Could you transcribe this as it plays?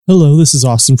Hello, this is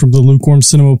Austin from the Lukewarm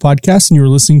Cinema Podcast, and you are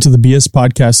listening to the BS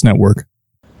Podcast Network.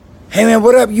 Hey man,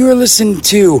 what up? You're listening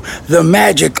to the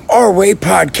Magic Our Way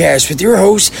Podcast with your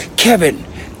hosts, Kevin,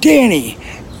 Danny,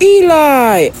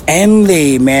 Eli, and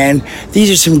Lee, man.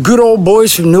 These are some good old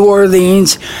boys from New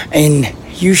Orleans, and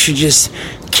you should just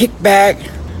kick back,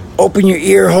 open your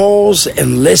ear holes,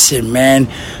 and listen, man.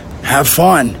 Have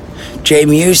fun.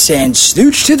 Jamie is saying,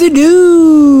 stooch to the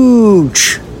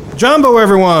dooch. Jumbo,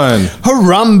 everyone.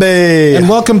 Harambe. And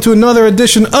welcome to another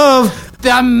edition of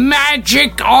The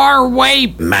Magic Our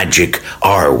Way. Magic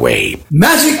Our Way.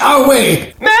 Magic Our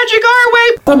Way. Magic Our Way.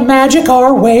 The Magic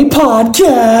Our Way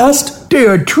Podcast. They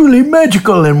are truly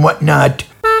magical and whatnot.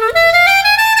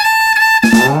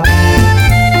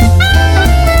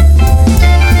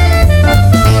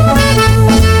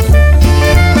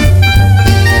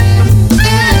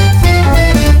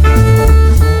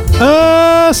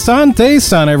 Asante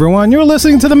San, everyone. You're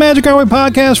listening to the Magic Our Way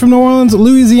Podcast from New Orleans,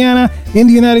 Louisiana, in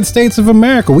the United States of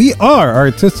America. We are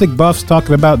artistic buffs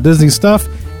talking about Disney stuff,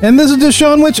 and this is the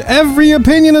show in which every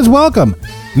opinion is welcome.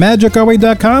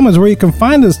 MagicOurWay.com is where you can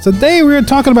find us. Today we are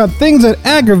talking about things that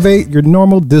aggravate your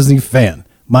normal Disney fan.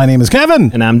 My name is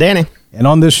Kevin. And I'm Danny. And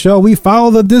on this show, we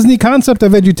follow the Disney concept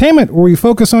of edutainment, where we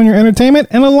focus on your entertainment,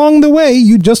 and along the way,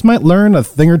 you just might learn a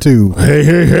thing or two.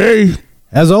 Hey.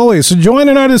 As always, to join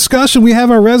in our discussion, we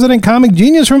have our resident comic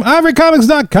genius from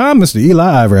ivorycomics.com, Mr.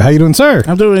 Eli Ivory. How you doing, sir?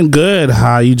 I'm doing good.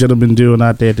 How you gentlemen doing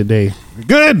out there today?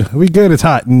 Good. We good. It's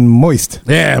hot and moist.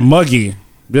 Yeah, muggy.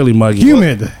 Really muggy.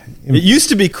 Humid. It used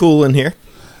to be cool in here.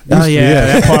 Oh,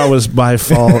 yeah. That part was my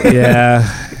fault. Yeah.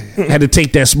 Had to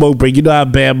take that smoke break. You know how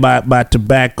bad my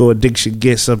tobacco addiction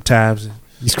gets sometimes.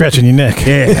 You're scratching your neck.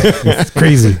 Yeah. It's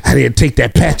crazy. I didn't take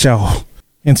that patch off.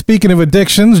 And speaking of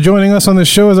addictions, joining us on the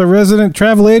show is our resident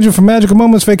travel agent for Magical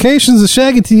Moments Vacations, the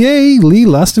Shaggy TA, Lee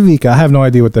Lastavica. I have no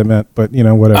idea what that meant, but, you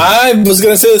know, whatever. I was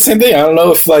going to say the same thing. I don't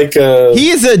know if, He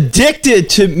is addicted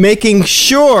to making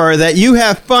sure that you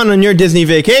have fun on your Disney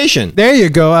vacation. There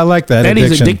you go. I like that. And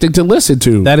addiction. he's addicted to listen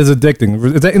to. That is addicting.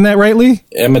 Isn't that right, Lee?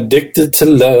 I'm addicted to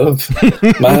love.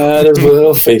 Might as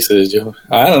well face it, Joe.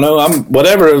 I don't know. I'm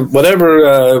whatever.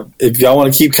 If y'all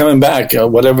want to keep coming back,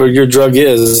 whatever your drug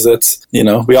is, that's, you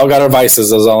know, we all got our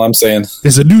vices. That's all I'm saying.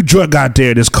 There's a new drug out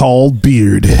there that's called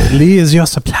beard. Lee is your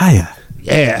supplier.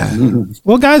 Yeah.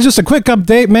 Well, guys, just a quick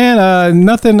update, man.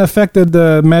 Nothing affected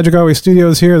the Magic Our Way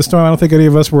Studios here at the storm. I don't think any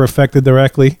of us were affected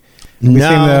directly. We seem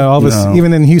to, all of us,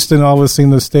 even in Houston, all of us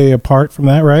seem to stay apart from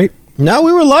that, right? No,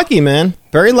 we were lucky, man.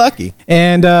 Very lucky.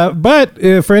 And but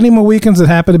for any Mohicans that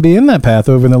happen to be in that path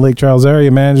over in the Lake Charles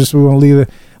area, man, just we want to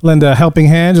lend a helping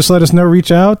hand. Just let us know.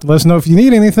 Reach out. Let us know if you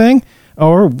need anything.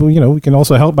 Or, you know, we can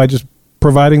also help by just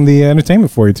providing the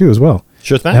entertainment for you, too, as well.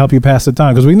 Sure thing. To help you pass the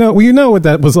time. Because we know what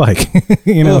that was like.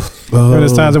 You know,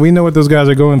 there's times that we know what those guys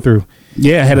are going through.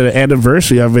 Yeah, I had an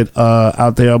anniversary of it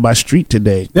out there on my street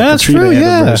today. That's true,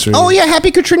 yeah. Oh, yeah.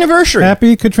 Happy Katrina-versary.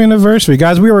 Happy Katrina-versary.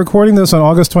 Guys, we are recording this on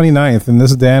August 29th, and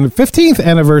this is the 15th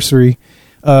anniversary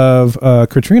of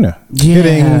Katrina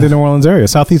hitting the New Orleans area,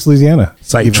 Southeast Louisiana.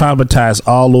 It's like traumatized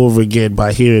all over again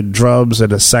by hearing drums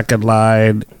and a second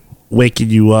line waking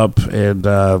you up, and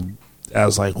I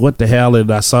was like, what the hell? And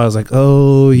I saw, I was like,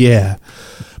 oh yeah.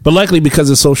 But luckily, because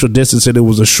of social distancing, it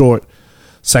was a short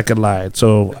second line,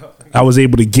 so I was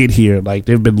able to get here. Like,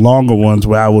 there have been longer ones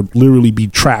where I would literally be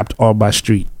trapped on my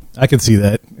street. I can see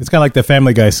that. It's kind of like the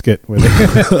Family Guy skit where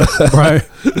Brian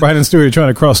and Stewie are trying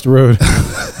to cross the road.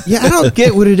 Yeah, I don't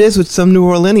get what it is with some New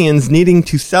Orleanians needing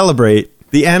to celebrate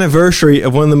the anniversary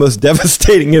of one of the most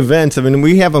devastating events. I mean,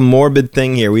 we have a morbid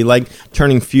thing here. We like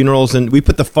turning funerals, and we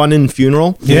put the fun in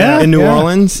funeral in New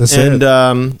Orleans. That's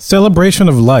and celebration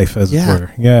of life, as it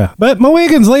were. Yeah. But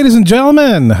Mohicans, ladies and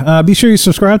gentlemen, be sure you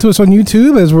subscribe to us on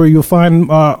YouTube, as where you'll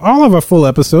find all of our full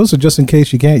episodes. So just in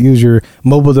case you can't use your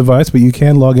mobile device, but you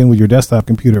can log in with your desktop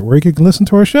computer, where you can listen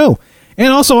to our show.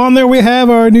 And also on there, we have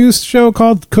our new show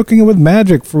called Cooking with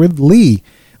Magic with Lee.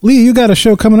 Lee, you got a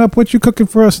show coming up. What you cooking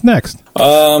for us next?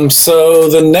 So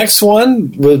the next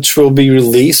one, which will be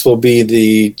released, will be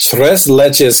the Tres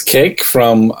Leches cake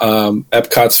from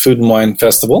Epcot's Food and Wine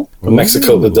Festival from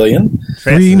Mexico Pavilion.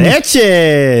 Tres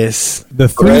leches. The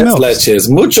three Tres milks. leches.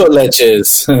 Mucho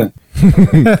leches.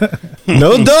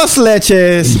 No dos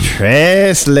leches.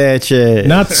 Tres leches.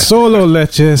 Not solo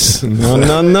leches.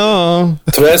 No.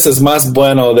 Tres es más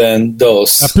bueno than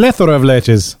dos. A plethora of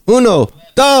leches. Uno.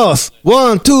 Dos,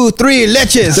 1, 2, 3,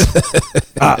 leches.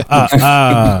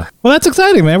 Well, that's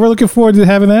exciting, man. We're looking forward to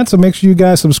having that. So make sure you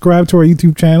guys subscribe to our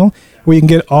YouTube channel where you can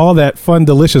get all that fun,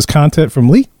 delicious content from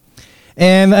Lee.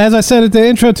 And as I said at the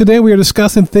intro, today we are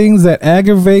discussing things that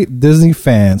aggravate Disney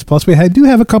fans. Plus, we do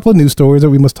have a couple of news stories that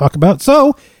we must talk about.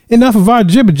 So enough of our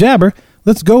jibber jabber.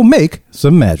 Let's go make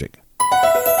some magic.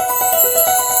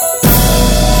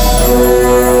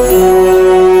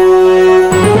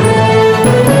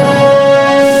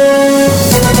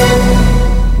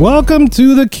 Welcome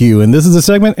to The Q, and this is a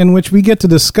segment in which we get to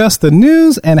discuss the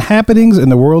news and happenings in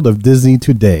the world of Disney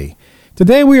today.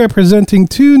 Today we are presenting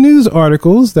 2 news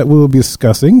articles that we will be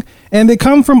discussing, and they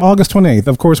come from August 28th.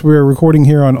 Of course, we are recording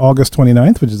here on August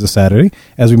 29th, which is a Saturday,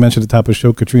 as we mentioned at the top of the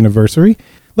show, Katrina-versary.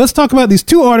 Let's talk about these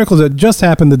 2 articles that just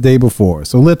happened the day before,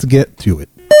 so let's get to it.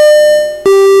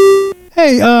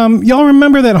 Hey, y'all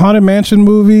remember that Haunted Mansion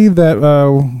movie that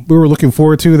we were looking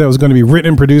forward to that was going to be written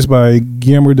and produced by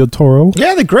Guillermo del Toro?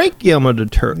 Yeah, the great Guillermo del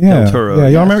Toro. Yeah,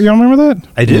 y'all remember that?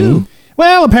 I do.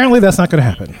 Well, apparently that's not going to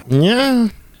happen. Yeah.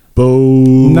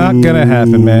 Boom. Not going to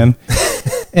happen, man.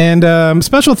 And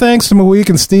special thanks to Malik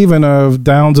and Steven of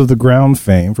Downs of the Ground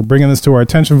fame for bringing this to our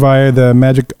attention via the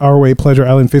Magic Our Way Pleasure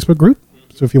Island Facebook group.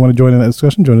 So if you want to join in that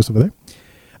discussion, join us over there.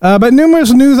 But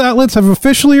numerous news outlets have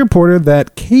officially reported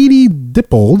that Katie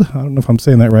Dippold, I don't know if I'm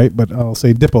saying that right, but I'll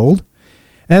say Dippold,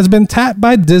 has been tapped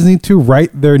by Disney to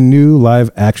write their new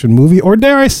live-action movie, or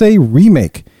dare I say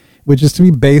remake, which is to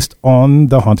be based on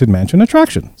the Haunted Mansion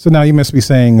attraction. So now you must be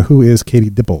saying, who is Katie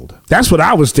Dippold? That's what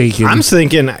I was thinking. I'm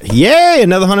thinking, yay,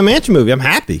 another Haunted Mansion movie. I'm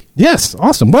happy. Yes,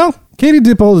 awesome. Well, Katie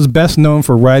Dippold is best known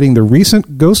for writing the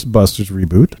recent Ghostbusters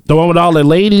reboot. The one with all the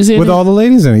ladies in it? With all the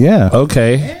ladies in it, yeah.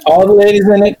 Okay. All the ladies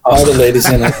in it. All the ladies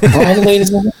in it. All the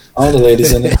ladies in it. All the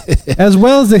ladies in it. As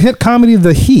well as the hit comedy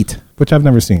The Heat, which I've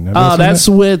never seen. That's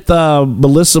with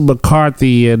Melissa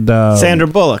McCarthy and Sandra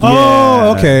Bullock.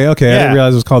 Oh, okay. I didn't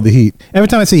realize it was called The Heat. Every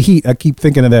time I say Heat, I keep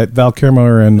thinking of that Val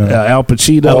Kilmer and Al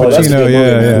Pacino.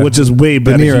 Yeah. Which is way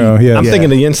better. De Niro, yeah. I'm thinking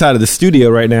of the inside of the studio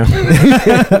right now.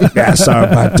 Yeah, sorry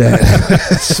about that.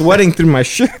 Sweating through my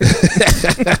shirt.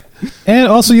 And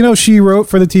also, she wrote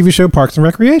for the TV show Parks and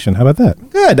Recreation. How about that?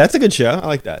 Good. That's a good show. I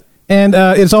like that. And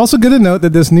it's also good to note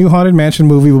that this new Haunted Mansion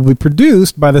movie will be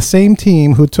produced by the same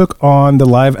team who took on the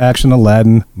live-action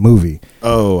Aladdin movie.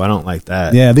 Oh, I don't like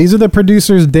that. Yeah, these are the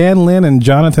producers Dan Lin and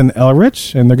Jonathan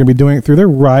Elrich, and they're going to be doing it through their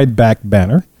Ride Back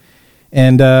banner.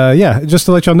 And just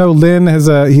to let y'all know, Lin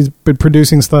he's been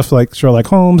producing stuff like Sherlock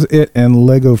Holmes, It, and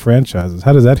Lego franchises.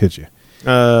 How does that hit you?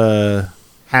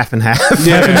 Half and half.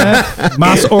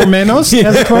 Más o menos.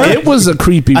 It was a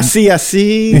creepy. I see.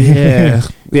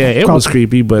 Yeah, it was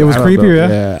creepy, but it was creepy.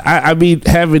 Yeah. I mean,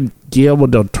 having Guillermo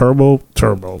del Turbo.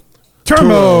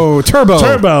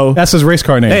 That's his race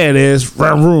car name. There it is.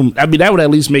 Vroom. I mean, that would at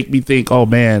least make me think, oh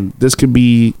man, this could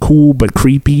be cool but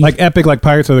creepy. Like epic, like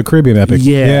Pirates of the Caribbean epic.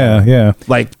 Yeah.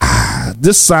 Like,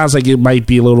 this sounds like it might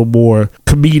be a little more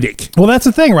comedic. Well, that's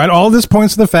the thing, right? All this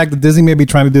points to the fact that Disney may be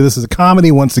trying to do this as a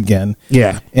comedy once again.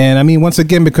 Yeah. And I mean, once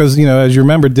again, because, as you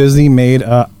remember, Disney made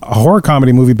a horror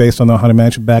comedy movie based on the Haunted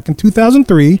Mansion back in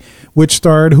 2003, which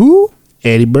starred who?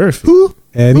 Eddie Murphy.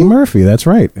 Eddie Murphy, that's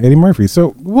right. Eddie Murphy. So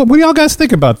what do y'all guys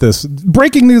think about this?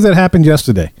 Breaking news that happened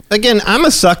yesterday. Again, I'm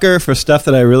a sucker for stuff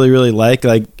that I really, really like.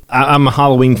 Like, I'm a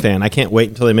Halloween fan. I can't wait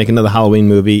until they make another Halloween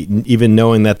movie, even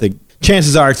knowing that the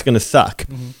chances are it's going to suck.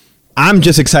 Mm-hmm. I'm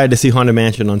just excited to see Haunted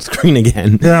Mansion on screen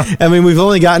again. Yeah. I mean, we've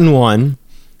only gotten one,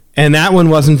 and that one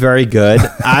wasn't very good.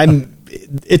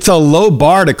 It's a low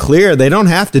bar to clear. They don't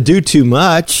have to do too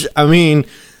much. I mean,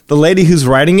 the lady who's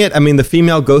writing it, the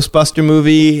female Ghostbuster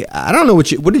movie, I don't know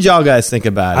what did y'all guys think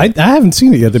about it? I haven't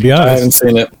seen it yet, to be honest. I haven't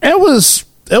seen it. It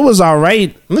was all right.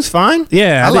 It was fine.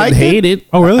 Yeah, I liked didn't hate it.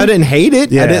 Oh, really? I didn't hate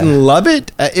it. Yeah. I didn't love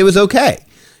it. It was okay.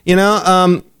 It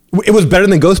was better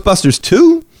than Ghostbusters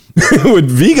 2 with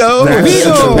Vigo.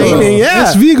 Vigo.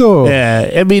 Yes, Vigo.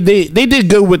 Yeah, I mean, they did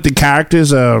good with the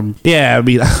characters. I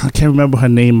can't remember her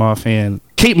name offhand.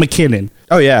 Kate McKinnon.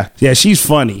 Oh, yeah. Yeah, she's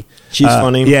funny. She's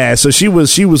funny. Yeah, so she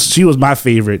was my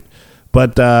favorite.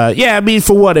 But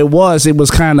for what it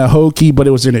was kind of hokey, but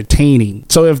it was entertaining.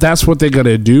 So if that's what they're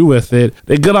gonna do with it,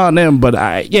 they're good on them. But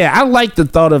I like the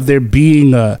thought of there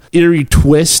being a eerie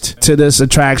twist to this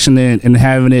attraction and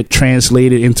having it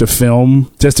translated into film,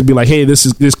 just to be like, hey,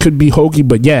 this could be hokey,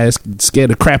 but it's scared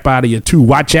the crap out of you too.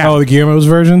 Watch out. Oh, the Guillermo's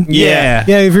version. Yeah.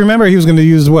 If you remember, he was going to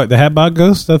use the Hatbot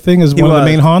Ghost. That thing is one of the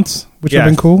main haunts, which would have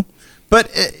been cool. But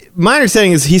my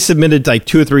understanding is he submitted like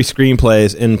 2 or 3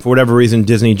 screenplays, and for whatever reason,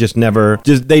 Disney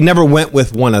they never went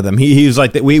with one of them. He was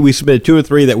like, we submitted 2 or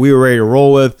 3 that we were ready to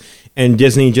roll with, and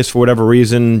Disney just for whatever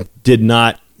reason did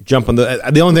not jump on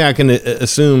the only thing I can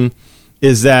assume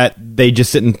is that they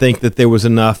just didn't think that there was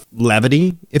enough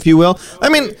levity, if you will. I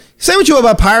mean, say what you will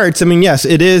about Pirates. I mean, yes,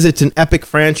 it's an epic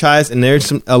franchise, and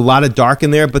there's a lot of dark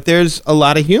in there, but there's a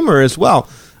lot of humor as well.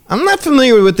 I'm not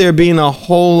familiar with there being a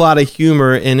whole lot of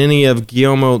humor in any of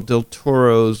Guillermo del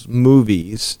Toro's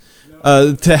movies.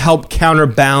 to help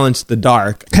counterbalance the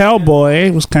dark.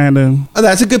 Hellboy was kind of. Oh,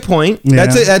 that's a good point. Yeah.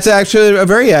 That's actually a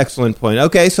very excellent point.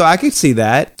 Okay, so I could see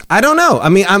that. I don't know. I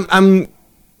mean,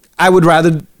 I would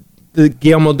rather the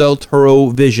Guillermo del Toro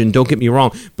vision. Don't get me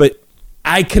wrong, but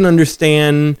I can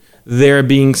understand there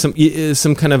being some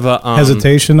kind of a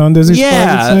hesitation on Disney's part,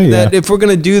 I'd say? That if we're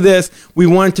going to do this, we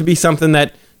want it to be something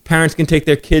that parents can take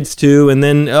their kids to, and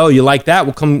then, oh, you like that?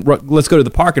 Let's go to the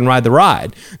park and ride the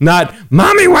ride. Not,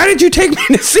 Mommy, why did you take me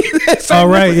to see this? Oh,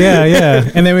 right, yeah.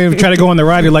 And then we try to go on the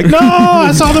ride. You're like, no,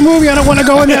 I saw the movie. I don't want to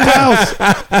go in that house.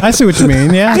 I see what you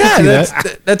mean. Yeah, I can see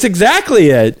that's exactly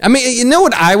it. I mean, you know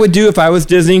what I would do if I was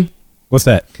Disney? What's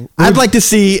that? I'd like to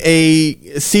see a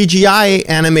CGI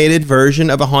animated version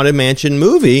of a Haunted Mansion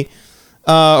movie,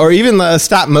 or even a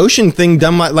stop motion thing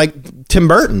done like Tim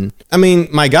Burton. I mean,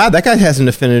 my God, that guy has an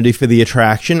affinity for the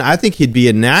attraction. I think he'd be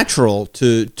a natural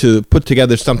to put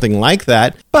together something like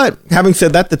that. But having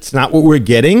said that, that's not what we're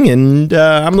getting, and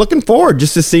I'm looking forward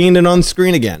just to seeing it on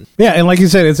screen again. Yeah, and like you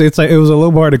said, it's like it was a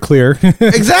low bar to clear.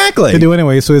 Exactly. To do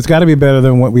anyway, so it's got to be better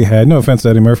than what we had. No offense to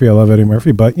Eddie Murphy, I love Eddie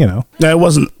Murphy, but No, it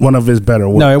wasn't one of his better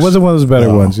ones. No, it wasn't one of his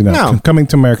better ones. No. Coming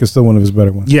to America is still one of his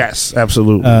better ones. Yes,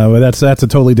 absolutely. But that's a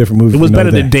totally different movie. It was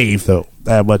better than Dave, though.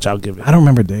 That much I'll give it. I don't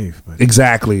remember Dave. But.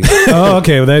 Exactly. Oh,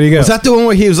 okay. Well, there you go. Was that the one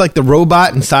where he was like the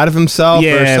robot inside of himself?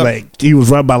 Yeah, like he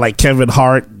was run by like Kevin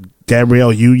Hart,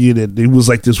 Gabrielle Union, and it was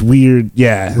like this weird,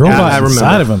 robot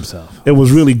inside of himself. It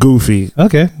was really goofy.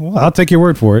 Okay, well, I'll take your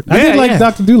word for it. I did like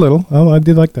Dr. Dolittle. Oh, I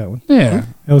did like that one. Yeah.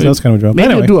 That was kind of a drama.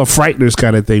 Maybe anyway. do a Frighteners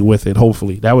kind of thing with it,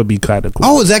 hopefully. That would be kind of cool.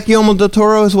 Oh, is that Guillermo del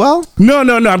Toro as well? No.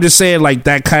 I'm just saying like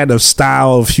that kind of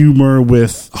style of humor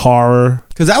with horror.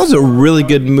 Because that was a really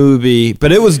good movie,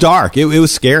 but it was dark. It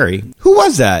was scary. Who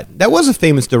was that? That was a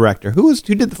famous director. Who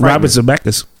did the Frighteners? Robert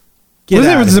Zemeckis. Was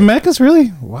it Zemeckis,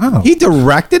 really? Wow. He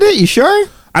directed it? You sure?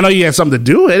 I know you had something to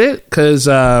do with it, because...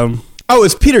 Oh,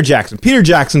 it's Peter Jackson. Peter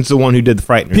Jackson's the one who did the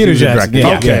Frighteners. Peter Jackson.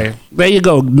 Yeah. Okay. There you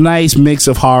go. Nice mix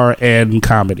of horror and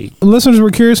comedy. Listeners, we're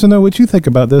curious to know what you think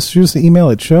about this. Shoot us an email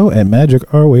at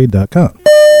show@magicourway.com.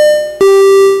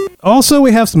 Also,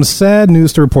 we have some sad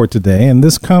news to report today, and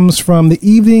this comes from the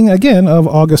evening, again, of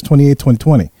August 28,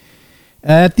 2020.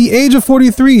 At the age of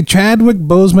 43, Chadwick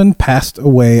Boseman passed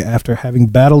away after having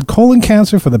battled colon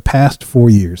cancer for the past 4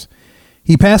 years.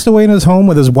 He passed away in his home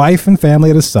with his wife and family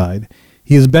at his side.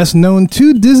 He is best known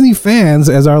to Disney fans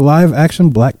as our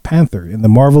live-action Black Panther in the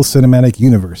Marvel Cinematic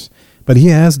Universe, but he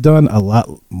has done a lot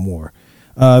more.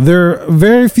 There are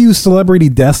very few celebrity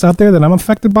deaths out there that I'm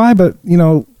affected by, but,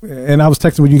 and I was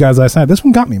texting with you guys last night. This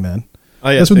one got me, man.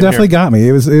 Oh, yeah, this one definitely got me.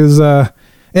 It was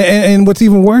and what's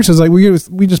even worse is like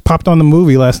we just popped on the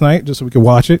movie last night just so we could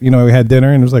watch it. We had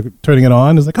dinner and it was like turning it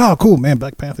on. It was like, oh, cool, man,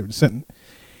 Black Panther. Just sitting.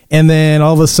 And then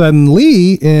all of a sudden,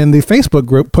 Lee in the Facebook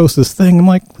group posts this thing. I'm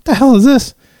like, what the hell is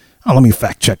this? Oh, let me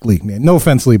fact check Lee, man. No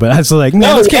offense, Lee, but I was like,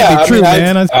 no, this can't be true,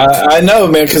 man. I know,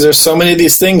 man, because there's so many of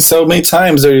these things so many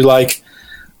times that you're like,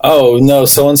 oh, no,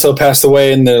 so-and-so passed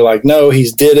away, and they're like, no, he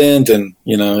didn't, and,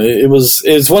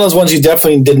 it's one of those ones you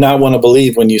definitely did not want to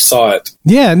believe when you saw it.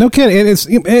 Yeah, no kidding.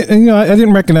 And I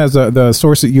didn't recognize the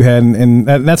source that you had, and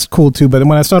that's cool, too, but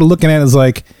when I started looking at it, it's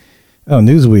like, oh,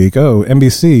 Newsweek, oh,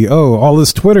 NBC, oh, all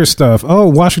this Twitter stuff, oh,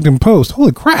 Washington Post,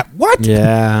 holy crap, what?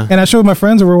 Yeah. And I showed my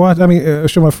friends, I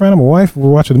showed my friend and my wife,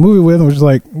 we're watching the movie with, and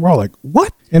we're all like,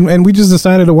 what? And we just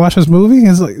decided to watch this movie.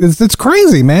 It's like, it's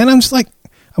crazy, man. I'm just like,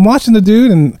 I'm watching the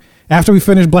dude, and after we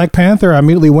finished Black Panther, I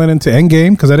immediately went into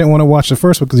Endgame because I didn't want to watch the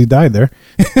first one because he died there.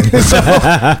 So,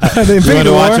 you wanted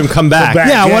to watch him come back.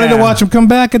 Yeah, I wanted to watch him come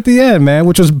back at the end, man,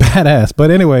 which was badass.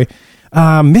 But anyway,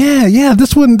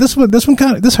 this one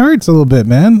kind of hurts a little bit,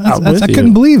 man. I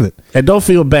couldn't believe it. And don't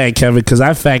feel bad, Kevin, because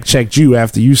I fact checked you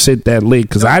after you sent that link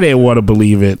because I didn't want to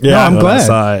believe it. Yeah, I'm glad. I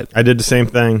saw it. I did the same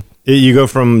thing. You go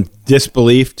from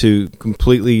disbelief to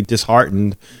completely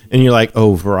disheartened, and you're like,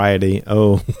 oh, Variety,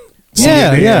 oh.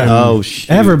 Yeah. Oh,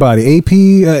 shit. Everybody, AP.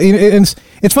 It's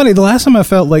funny. The last time I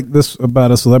felt like this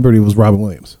about a celebrity was Robin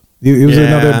Williams. It was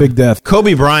another big death.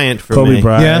 Kobe Bryant for me.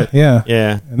 Bryant. Yeah.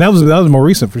 And that was more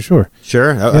recent for sure.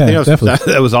 Sure. I think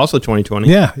that was also 2020.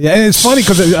 Yeah. And it's funny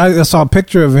because I saw a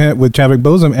picture of him with Chadwick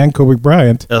Boseman and Kobe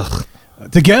Bryant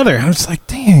together. I was like,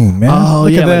 dang, man.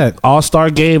 Look at that.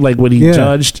 All-Star game, like when he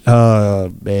judged.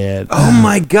 Man. Oh,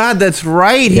 my God. That's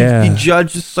right. He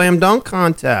judged the slam dunk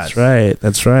contest.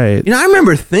 That's right. I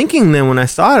remember thinking then when I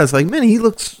saw it, I was like, man, he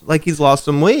looks like he's lost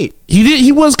some weight.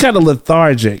 He was kind of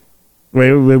lethargic.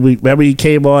 Remember he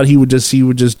came on, he would just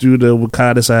do the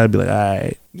Wakanda side and be like, all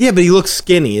right. Yeah, but he looks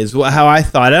skinny is how I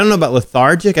thought. I don't know about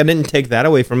lethargic. I didn't take that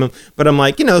away from him. But I'm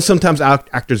like, sometimes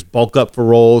actors bulk up for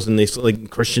roles, and like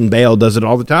Christian Bale does it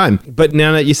all the time. But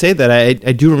now that you say that, I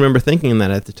do remember thinking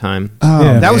that at the time.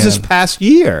 That was this past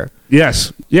year.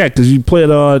 Yes. Yeah, because you put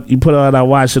it on, I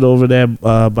watched it over there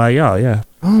by y'all, yeah.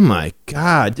 Oh, my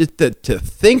God. Just to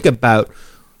think about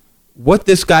what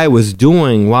this guy was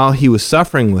doing while he was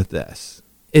suffering with this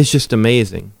is just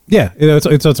amazing. Yeah,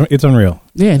 it's unreal.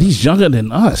 Yeah, and he's younger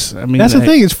than us. I mean, that's the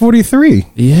thing. It's 43.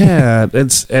 Yeah,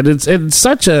 it's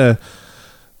such a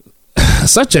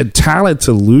talent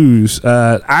to lose.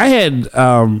 I had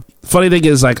funny thing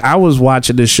is, like, I was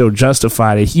watching this show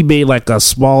Justified, and he made like a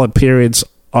small appearance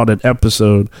on an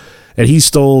episode, and he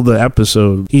stole the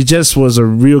episode. He just was a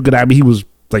real good. I mean, he was,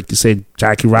 like you said,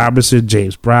 Jackie Robinson,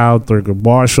 James Brown, Thurgood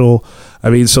Marshall. I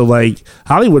mean, so like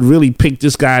Hollywood really picked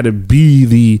this guy to be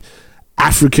the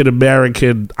African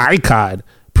American icon,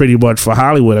 pretty much, for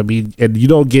Hollywood. I mean, and you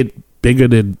don't get bigger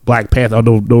than Black Panther.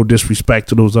 No disrespect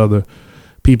to those other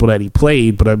people that he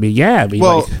played, but I mean, yeah. I mean,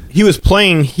 well, he was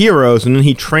playing heroes, and then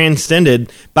he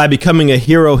transcended by becoming a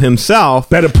hero himself.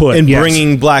 Better put, and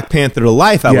bringing Black Panther to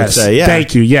life. I would say, yeah.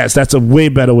 Thank you. Yes, that's a way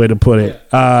better way to put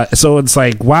it. So it's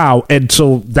like, wow, and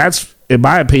so that's, in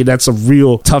my opinion, that's a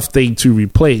real tough thing to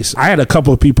replace. I had a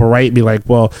couple of people write me like,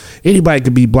 well, anybody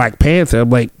could be Black Panther. I'm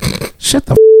like, shut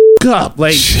the up,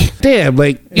 like, damn,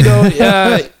 like,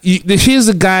 here's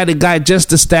the guy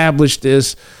just established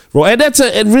this role, and that's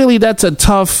a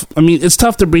tough. I mean, it's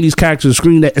tough to bring these characters to the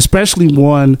screen, especially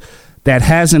one that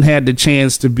hasn't had the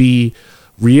chance to be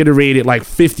reiterated like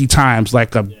 50 times,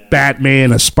 like a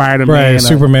Batman, a Spider-Man, right,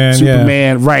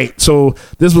 Superman, right? So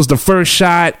this was the first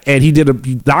shot, and he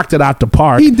knocked it out the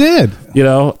park. He did,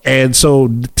 and so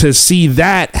to see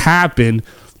that happen,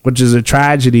 which is a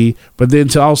tragedy, but then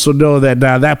to also know that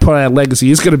now that part of that legacy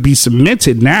is going to be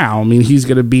cemented now. I mean, he's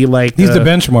going to be like... He's the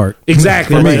benchmark.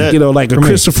 Exactly. Like a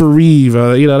Christopher Reeve,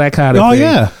 that kind of thing. Oh,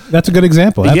 yeah. That's a good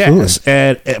example. Absolutely.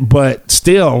 Yes. But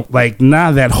still, like,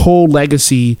 now that whole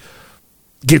legacy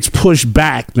gets pushed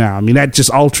back now. I mean, that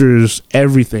just alters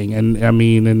everything. And, I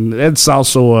mean, and it's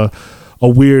also a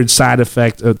weird side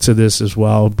effect to this as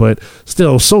well. But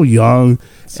still, so young.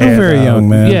 Very young,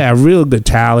 man. Yeah, real good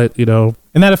talent,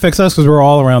 And that affects us because we're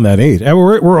all around that age. And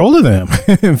we're older than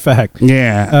him, in fact.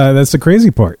 Yeah. That's the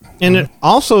crazy part. And it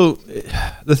also,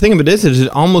 the thing of it is it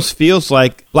almost feels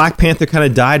like Black Panther kind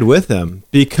of died with him.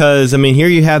 Because, I mean, here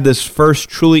you have this first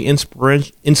truly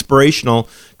inspirational,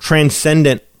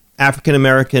 transcendent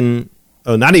African-American...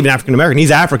 Oh, not even African-American.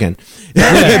 He's African.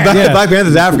 Black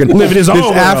Panther's African. Living his own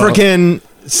world. African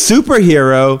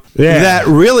superhero that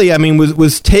really, I mean,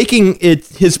 was taking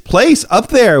his place up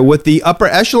there with the upper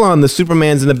echelon, the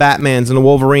Supermans and the Batmans and the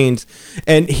Wolverines,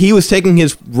 and he was taking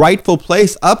his rightful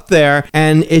place up there,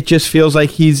 and it just feels like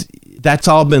that's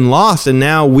all been lost, and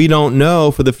now we don't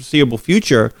know for the foreseeable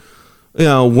future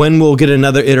when we'll get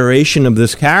another iteration of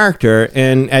this character.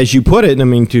 And as you put it, I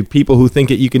mean, to people who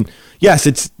think yes,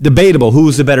 it's debatable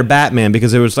who's the better Batman,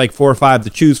 because there was like 4 or 5 to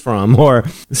choose from, or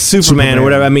Superman or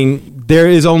whatever. I mean, there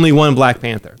is only one Black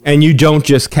Panther, and you don't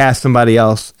just cast somebody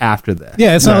else after that.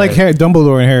 Yeah, it's not like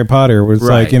Dumbledore and Harry Potter, where it's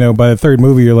like, by the third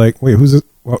movie, you're like, wait, who's this?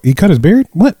 Well, he cut his beard?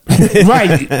 What?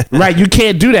 Right. You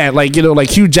can't do that. Like,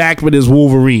 like Hugh Jackman is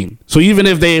Wolverine. So even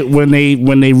if when they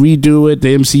redo it,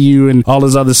 the MCU and all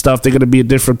this other stuff, they're going to be a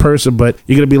different person, but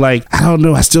you're going to be like, I don't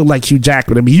know, I still like Hugh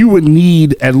Jackman. I mean, you would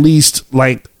need at least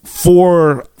like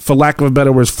 4, for lack of a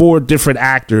better words, 4 different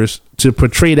actors to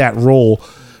portray that role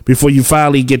before you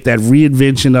finally get that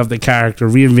reinvention of the character,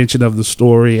 reinvention of the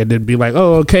story, and then be like,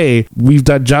 oh, okay, we've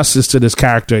done justice to this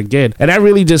character again. And that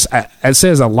really just, it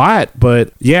says a lot,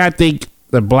 but yeah, I think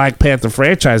the Black Panther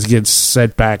franchise gets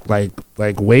set back like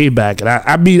way back. And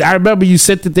I mean, I remember you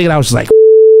said the thing, and I was like,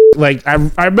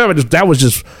 I remember that was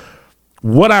just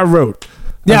what I wrote.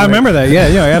 Yeah, I remember that. Yeah,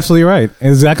 you're absolutely right.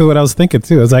 Exactly what I was thinking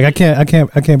too. I was like, I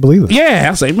can't believe it. Yeah, I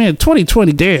was like, man,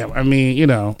 2020, damn. I mean,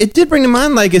 It did bring to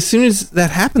mind, like, as soon as that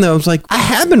happened, though, I was like, I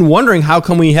have been wondering how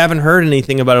come we haven't heard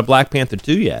anything about a Black Panther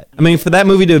 2 yet. I mean, for that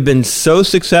movie to have been so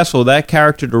successful, that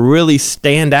character to really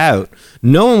stand out,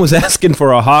 no one was asking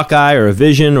for a Hawkeye or a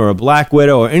Vision or a Black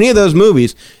Widow or any of those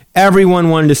movies. Everyone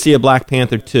wanted to see a Black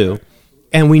Panther 2.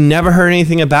 And we never heard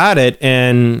anything about it,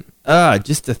 and...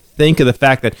 just to think of the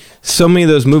fact that so many of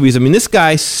those movies, I mean, this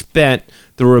guy spent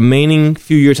the remaining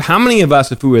few years, how many of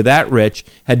us, if we were that rich,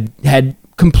 had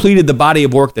completed the body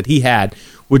of work that he had,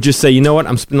 would just say, you know what,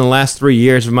 I'm spending the last 3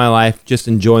 years of my life just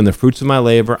enjoying the fruits of my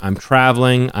labor, I'm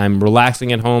traveling, I'm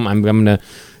relaxing at home, I'm going to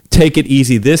take it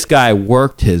easy. This guy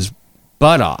worked his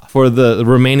butt off for the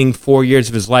remaining 4 years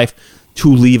of his life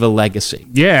to leave a legacy.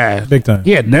 Yeah. Big time.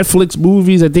 Yeah, Netflix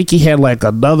movies. I think he had like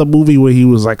another movie where he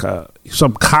was like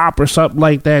some cop or something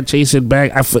like that, chasing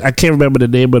back. I can't remember the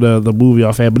name of the movie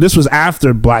offhand, but this was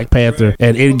after Black Panther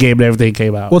and Endgame and everything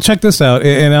came out. Well, check this out,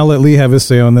 and I'll let Lee have his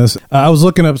say on this. I was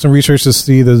looking up some research to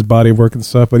see his body of work and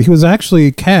stuff, but he was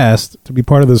actually cast to be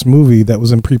part of this movie that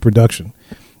was in pre-production.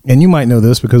 And you might know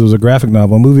this because it was a graphic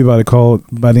novel, a movie by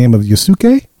the name of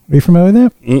Yusuke. Are you familiar with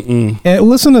that? Mm-mm. And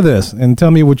listen to this and tell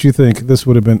me what you think this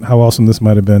would have been, how awesome this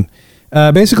might have been.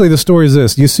 Basically, the story is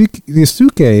this.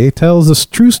 Yusuke tells the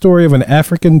true story of an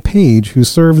African page who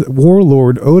served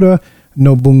warlord Oda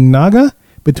Nobunaga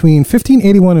between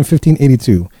 1581 and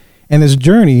 1582, and his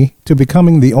journey to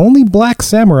becoming the only black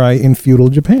samurai in feudal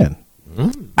Japan.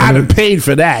 I'd have paid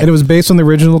for that. And it was based on the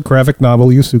original graphic novel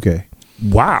Yusuke.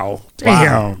 Wow.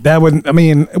 Damn. That would, I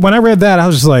mean, when I read that, I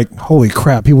was just like, holy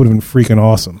crap, he would have been freaking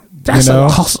awesome. That's you know?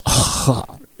 awesome.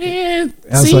 Oh, man,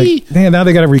 I was like, man, now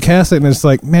they got to recast it, and it's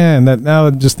like, man, that now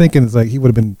I'm just thinking it's like he would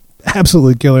have been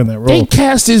absolutely killing that role. They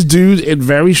cast this dude in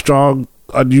very strong,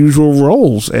 unusual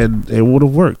roles, and it would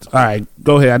have worked. All right,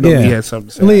 go ahead. I know you had something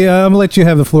to say. Lee, I'm gonna let you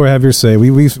have the floor. Have your say.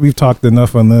 We've talked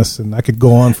enough on this, and I could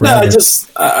go on forever. No, I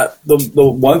just the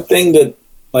one thing that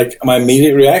like my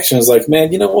immediate reaction is like,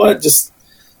 man, you know what? Just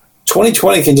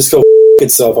 2020 can just go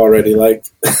itself already. Like,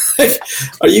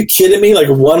 are you kidding me? Like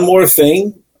one more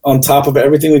thing on top of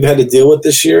everything we've had to deal with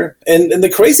this year. And the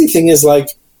crazy thing is, like,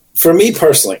 for me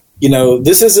personally, you know,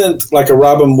 this isn't like a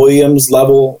Robin Williams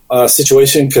level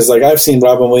situation, because like I've seen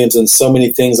Robin Williams in so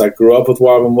many things. I grew up with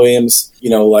Robin Williams. You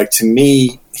know, like to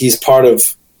me, he's part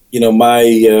of, you know, my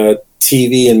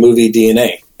TV and movie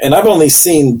DNA. And I've only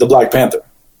seen The Black Panther.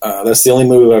 That's the only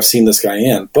movie I've seen this guy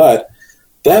in. But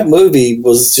that movie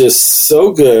was just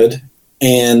so good.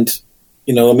 And,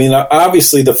 you know, I mean,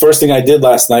 obviously the first thing I did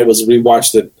last night was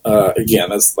rewatched it again.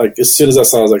 That's like, as soon as I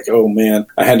saw it, I was like, oh man,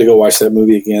 I had to go watch that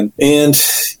movie again. And,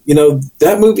 you know,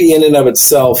 that movie in and of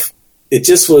itself, it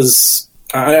just was,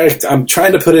 I'm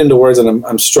trying to put it into words and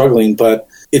I'm struggling, but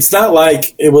it's not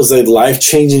like it was a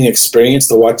life-changing experience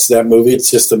to watch that movie. It's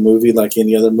just a movie like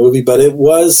any other movie, but it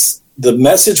was, the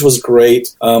message was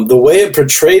great. The way it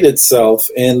portrayed itself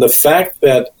and the fact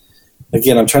that,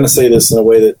 again, I'm trying to say this in a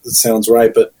way that sounds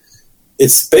right, but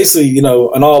it's basically, you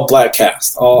know, an all black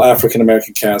cast, all African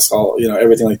American cast, all, you know,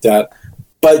 everything like that.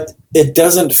 But it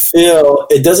doesn't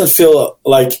feel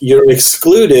like you're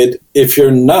excluded if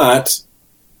you're not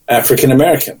African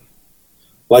American.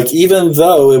 Like, even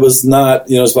though it was not,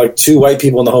 you know, it's like two white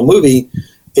people in the whole movie,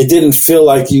 it didn't feel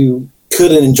like you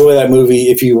couldn't enjoy that movie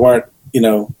if you weren't, you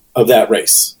know, of that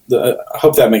race. I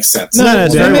hope that makes sense. No,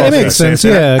 it makes sense.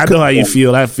 Yeah, I know how you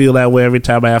feel. I feel that way every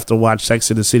time I have to watch Sex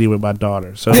in the City with my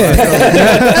daughter. So,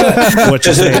 what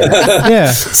you saying?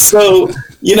 Yeah. So,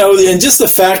 you know, and just the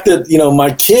fact that, you know,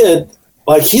 my kid,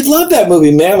 like, he loved that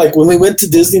movie, man. Like, when we went to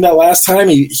Disney that last time,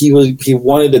 he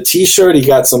wanted a T-shirt. He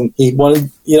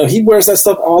wanted, you know, he wears that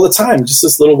stuff all the time. Just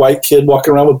this little white kid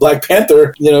walking around with Black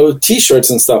Panther, you know, T-shirts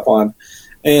and stuff on.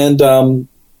 And,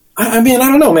 I mean, I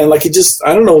don't know, man. Like,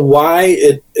 I don't know why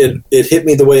it hit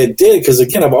me the way it did. Because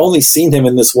again, I've only seen him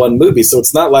in this one movie, so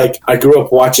it's not like I grew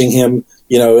up watching him,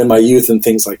 you know, in my youth and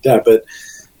things like that. But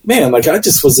man, like, I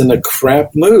just was in a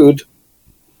crap mood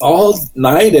all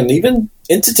night and even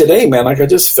into today, man. Like, I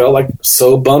just felt like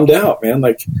so bummed out, man.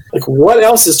 Like what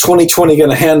else is 2020 going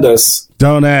to hand us?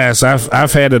 Don't ask.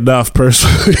 I've had enough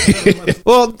personally.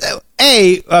 Well,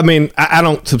 I mean, I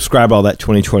don't subscribe all that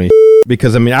 2020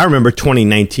 because, I mean, I remember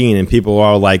 2019 and people were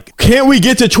all like, can't we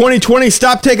get to 2020?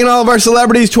 Stop taking all of our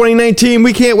celebrities 2019.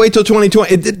 We can't wait till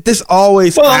 2020. This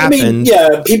always happens. I mean,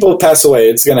 yeah, people pass away.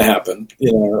 It's going to happen,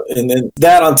 you know, and then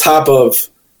that on top of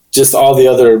just all the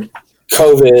other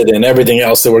COVID and everything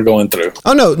else that we're going through.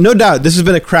 Oh, no doubt. This has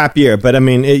been a crap year, but I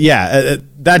mean,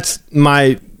 that's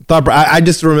my thought. I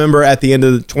just remember at the end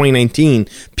of 2019,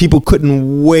 people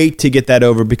couldn't wait to get that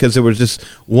over because there was just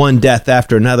one death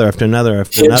after another after another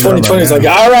after another. 2020 is like,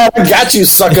 all right, I got you,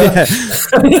 sucker.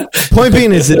 Yeah. Point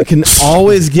being is that it can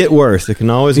always get worse. It can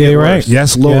always get worse. Right.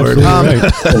 Yes, Lord. Right.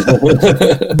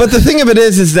 But the thing of it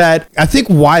is that I think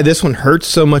why this one hurts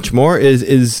so much more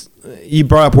is you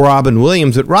brought up Robin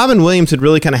Williams. But Robin Williams had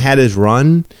really kind of had his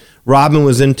run. Robin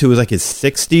was into his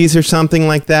 60s or something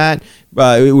like that.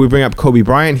 We bring up Kobe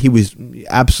Bryant. He was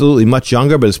absolutely much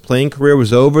younger, but his playing career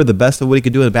was over. The best of what he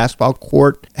could do in the basketball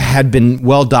court had been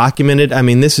well documented. I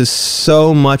mean, this is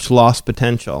so much lost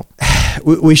potential.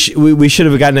 We should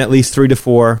have gotten at least 3 to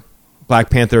 4 Black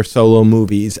Panther solo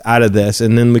movies out of this,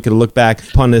 and then we could look back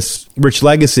upon this rich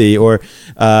legacy, or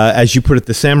as you put it,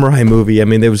 the samurai movie. I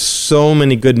mean, there was so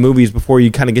many good movies before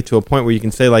you kind of get to a point where you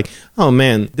can say like, oh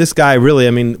man, this guy really,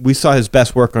 I mean, we saw his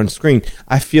best work on screen.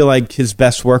 I feel like his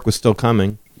best work was still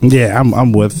coming. Yeah,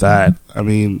 I'm with that. I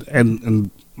mean,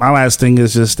 and my last thing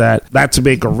is just that, not to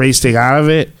make a race thing out of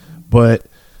it, but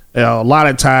a lot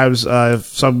of times if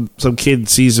some kid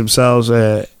sees themselves,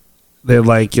 they're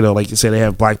like, like you said, they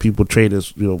have black people trained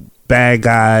as, bad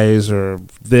guys or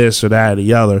this or that or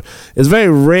the other. It's very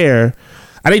rare.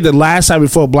 I think the last time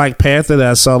before Black Panther that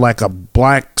I saw like a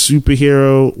black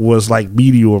superhero was like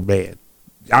Meteor Man.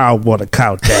 I want to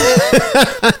count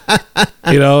that.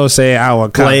 Say I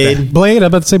want to count that. Blade, I'm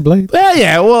about to say Blade. Well,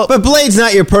 yeah, well. But Blade's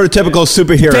not your prototypical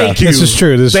superhero. Thank you. This is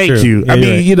true. Thank you. Yeah, I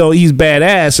mean, right. He's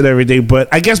badass and everything, but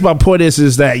I guess my point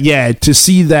is that, yeah, to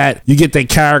see that you get that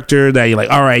character that you're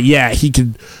like, all right, yeah, he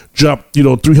can jump,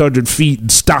 300 feet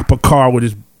and stop a car with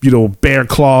his, bear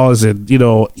claws, and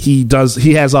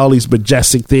he has all these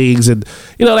majestic things, and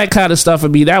that kind of stuff. I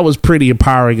mean, that was pretty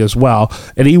empowering as well,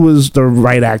 and he was the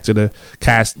right actor to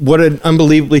cast. What an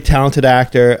unbelievably talented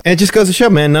actor. And it just goes to show,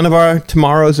 man, none of our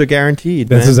tomorrows are guaranteed.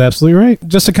 This is absolutely right.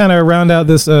 Just to kind of round out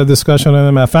this discussion on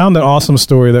him, I found an awesome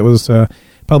story that was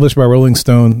published by Rolling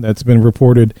Stone that's been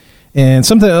reported, and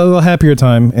something a little happier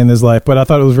time in his life, but I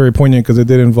thought it was very poignant because it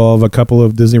did involve a couple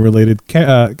of Disney related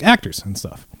actors and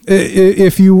stuff.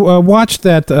 If you watch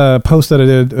that post that I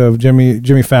did of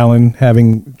Jimmy Fallon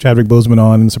having Chadwick Boseman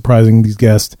on and surprising these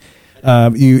guests,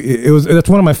 that's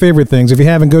one of my favorite things. If you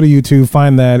haven't, go to YouTube,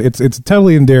 find that. It's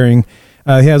totally endearing.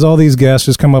 He has all these guests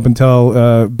just come up and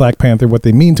tell Black Panther what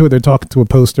they mean to it. They're talking to a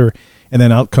poster, and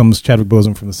then out comes Chadwick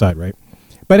Boseman from the side, right?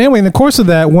 But anyway, in the course of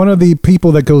that, one of the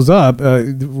people that goes up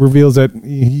reveals that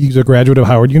he's a graduate of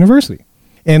Howard University.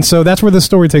 And so that's where the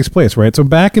story takes place, right? So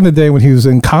back in the day when he was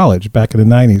in college, back in the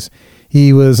 90s,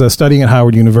 he was studying at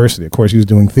Howard University. Of course, he was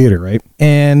doing theater, right?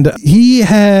 And he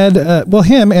had,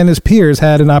 him and his peers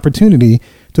had an opportunity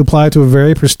to apply to a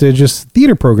very prestigious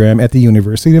theater program at the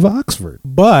University of Oxford.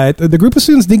 But the group of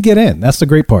students didn't get in. That's the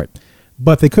great part.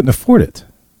 But they couldn't afford it.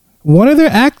 One of their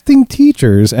acting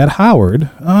teachers at Howard,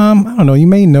 I don't know, you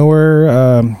may know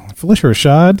her, Felicia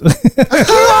Rashad. Mrs.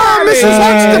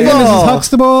 Huxtable. Mrs.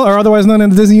 Huxtable, or otherwise known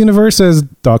in the Disney universe as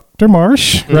Dr.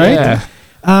 Marsh, right?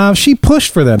 Yeah. She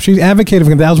pushed for them. She advocated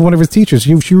for him. That was one of his teachers.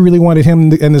 She really wanted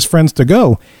him and his friends to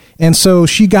go. And so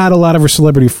she got a lot of her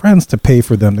celebrity friends to pay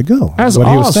for them to go. That's what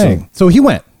awesome. He was saying. So he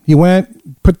went.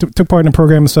 Took part in the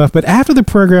program and stuff. But after the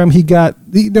program, he got,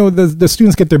 the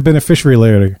students get their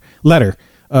beneficiary letter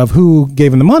of who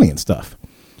gave him the money and stuff.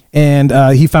 And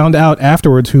he found out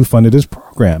afterwards who funded his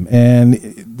program.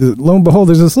 And lo and behold,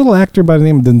 there's this little actor by the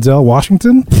name of Denzel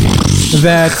Washington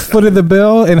that footed the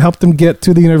bill and helped him get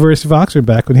to the University of Oxford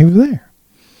back when he was there.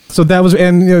 So that was,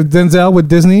 and Denzel with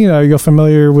Disney, you're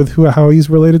familiar with how he's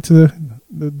related to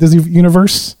the Disney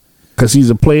universe? Because he's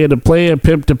a player to player,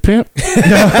 pimp to pimp.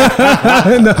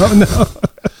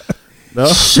 No.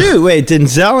 Shoot, wait,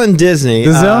 Denzel and Disney.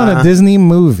 Denzel in a Disney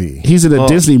movie. He's in a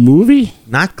Disney movie?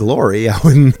 Not Glory. I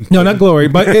wouldn't. No, not Glory,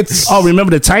 but it's... Oh,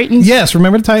 remember the Titans? Yes,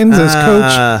 remember the Titans as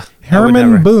Coach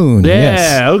Herman Boone. Yeah,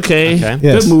 yes. Okay. Yes.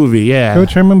 Good movie, yeah.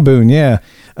 Coach Herman Boone, yeah.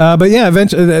 But yeah,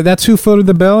 eventually, that's who footed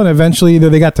the bill, and eventually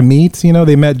they got to meet.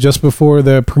 They met just before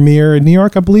the premiere in New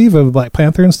York, I believe, of Black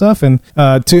Panther and stuff, and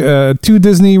two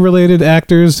Disney-related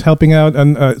actors helping out,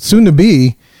 and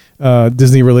soon-to-be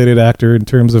Disney-related actor in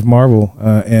terms of Marvel,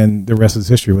 and the rest is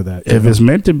history with that. If it's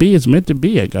meant to be, it's meant to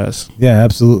be, I guess. Yeah,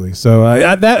 absolutely. So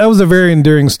that was a very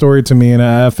endearing story to me, and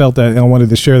I felt that I wanted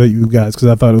to share that with you guys because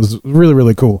I thought it was really,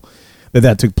 really cool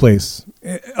that took place.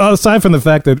 Aside from the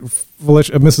fact that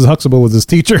Mrs. Huxtable was his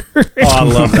teacher. Oh, I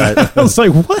love that. I was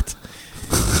like, what?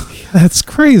 That's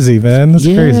crazy, man. That's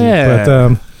crazy.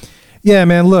 But yeah,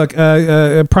 man, look,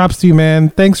 props to you, man.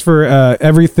 Thanks for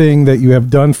everything that you have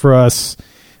done for us.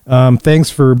 Thanks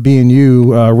for being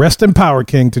you. Rest in power,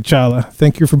 King T'Challa.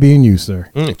 Thank you for being you, sir.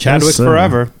 Chadwick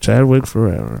forever. Chadwick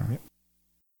forever.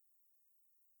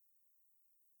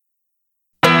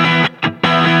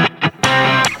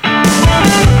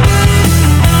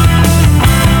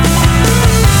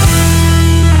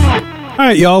 All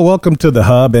right, y'all, welcome to The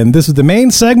Hub, and this is the main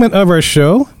segment of our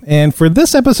show. And for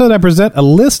this episode, I present a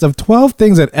list of 12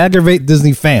 things that aggravate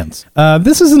Disney fans.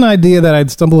 This is an idea that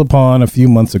I'd stumbled upon a few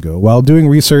months ago while doing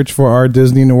research for our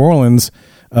Disney New Orleans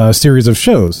series of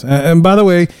shows. And by the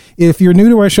way, if you're new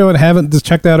to our show and haven't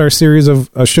checked out our series of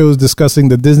shows discussing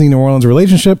the Disney New Orleans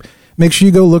relationship, make sure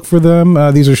you go look for them.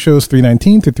 These are shows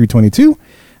 319 to 322.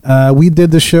 We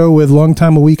did the show with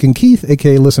Longtime a Week and Keith,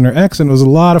 aka Listener X, and it was a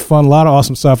lot of fun, a lot of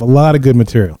awesome stuff, a lot of good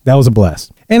material. That was a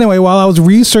blast. Anyway, while I was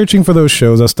researching for those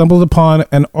shows, I stumbled upon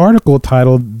an article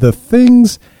titled "The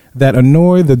Things That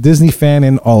Annoy the Disney Fan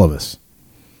in All of Us."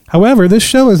 However, this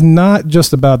show is not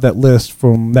just about that list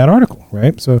from that article,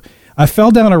 right? So I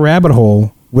fell down a rabbit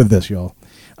hole with this, y'all.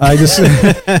 I just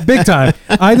big time.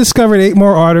 I discovered 8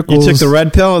 more articles. You took the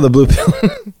red pill or the blue pill?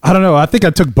 I don't know. I think I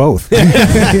took both. You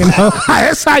know?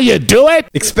 That's how you do it.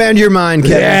 Expand your mind,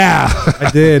 Kevin. Yeah.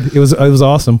 I did. It was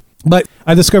awesome. But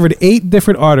I discovered 8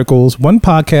 different articles, 1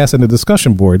 podcast, and a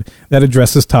discussion board that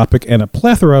address this topic, and a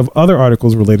plethora of other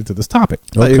articles related to this topic.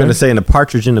 I thought you were going to say, and a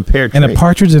partridge in a pear tree. And a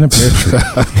partridge in a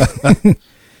pear tree.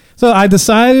 So I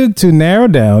decided to narrow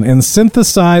down and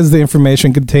synthesize the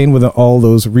information contained within all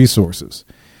those resources.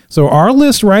 So our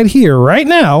list right here, right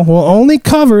now, will only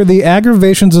cover the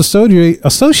aggravations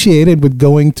associated with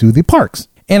going to the parks.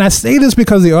 And I say this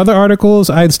because the other articles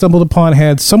I had stumbled upon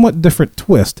had somewhat different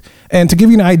twist. And to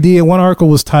give you an idea, one article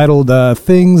was titled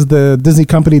Things the Disney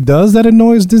Company Does That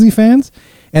Annoys Disney Fans.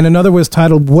 And another was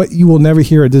titled What You Will Never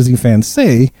Hear a Disney Fan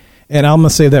Say. And I'm going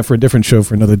to save that for a different show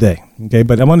for another day. Okay,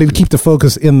 but I wanted to keep the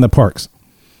focus in the parks.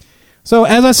 So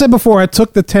as I said before, I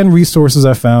took the 10 resources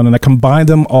I found and I combined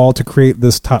them all to create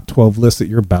this top 12 list that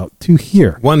you're about to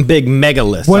hear. One big mega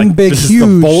list. One like, big this huge.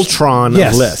 Is the Voltron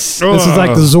of lists. This is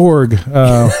like the Zorg.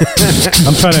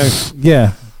 I'm trying to,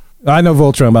 yeah. I know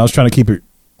Voltron, but I was trying to keep it.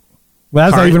 Well,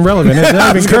 that's not even relevant. It's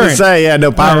not even current. Say, yeah,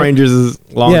 no, Power Rangers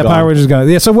is long gone. Power Rangers is gone.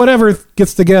 Yeah, so whatever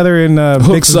gets together and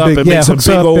hooks up and makes a big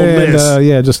old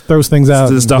list. Just throws things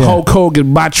out. It's the Hulk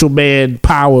Hogan Macho Man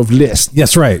power of list.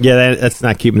 That's right. Yeah, that's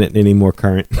not keeping it any more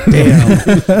current. Damn.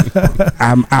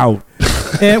 I'm out.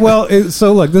 And,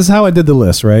 so look, this is how I did the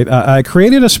list, right? I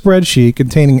created a spreadsheet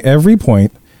containing every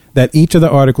point that each of the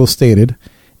articles stated,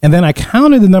 and then I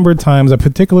counted the number of times a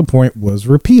particular point was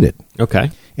repeated. Okay.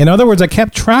 In other words, I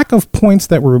kept track of points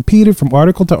that were repeated from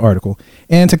article to article.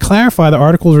 And to clarify, the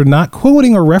articles are not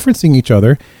quoting or referencing each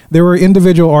other. There were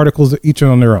individual articles, each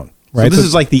on their own. Right? So this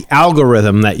is like the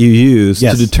algorithm that you use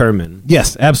to determine.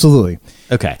 Yes, absolutely.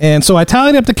 Okay. And so I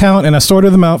tallied up the count and I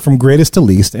sorted them out from greatest to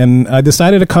least. And I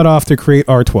decided to cut off to create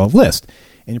our 12 list.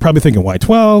 And you're probably thinking, why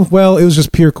 12? Well, it was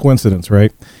just pure coincidence,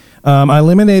 right? I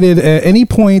eliminated any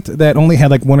point that only had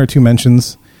like 1 or 2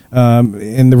 mentions.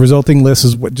 And the resulting list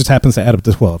is what just happens to add up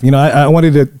to 12. You know, I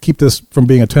wanted to keep this from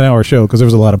being a 10-hour show because there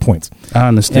was a lot of points. I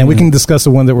understand. And we can discuss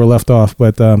the ones that were left off.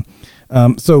 But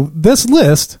so this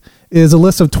list is a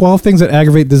list of 12 things that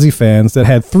aggravate Disney fans that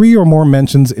had 3 or more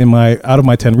mentions out of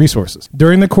my 10 resources.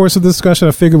 During the course of the discussion,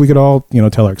 I figured we could all,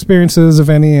 tell our experiences, if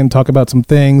any, and talk about some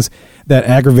things that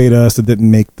aggravate us that didn't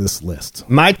make this list.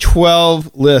 My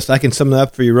 12 list, I can sum it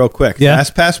up for you real quick. Yeah.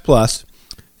 FastPass Plus,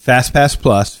 FastPass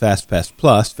Plus, FastPass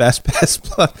Plus, FastPass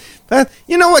Plus.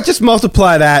 You know what? Just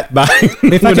multiply that by...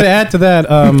 If I could add to that,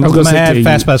 I'm going to add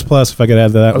FastPass Plus if I could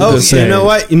add to that. Oh, you know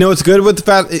what? You know what's good with the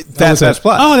FastPass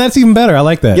Plus? Oh, that's even better. I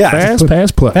like that. Yeah.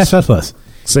 FastPass Plus. FastPass Plus.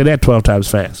 Say that 12 times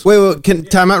fast. Wait, can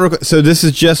time out real quick. So this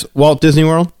is just Walt Disney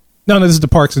World? No, this is the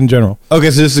parks in general.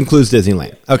 Okay, so this includes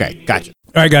Disneyland. Okay, gotcha.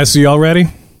 All right, guys, so y'all ready?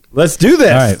 Let's do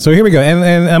this. All right, so here we go.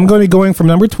 And I'm going to be going from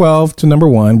number 12 to number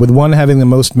 1, with 1 having the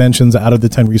most mentions out of the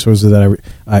 10 resources that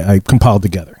I compiled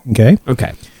together. Okay?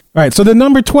 Okay. All right, so the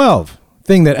number 12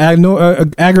 thing that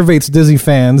aggravates Disney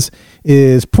fans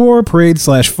is poor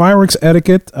parade/fireworks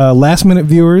etiquette, last-minute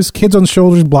viewers, kids on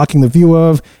shoulders blocking the view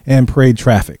of, and parade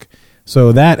traffic.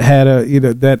 So that had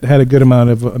a good amount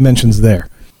of mentions there.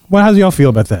 Well, how do y'all feel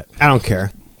about that? I don't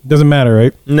care. Doesn't matter,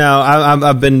 right? No,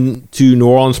 I've been to New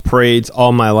Orleans parades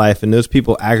all my life, and those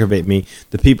people aggravate me.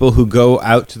 The people who go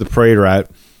out to the parade route,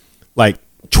 like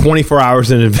 24 hours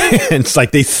in advance,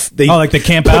 like they like they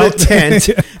camp put out a tent,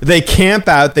 they camp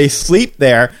out, they sleep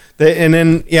there, and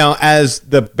then as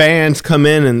the bands come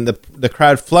in and the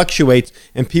crowd fluctuates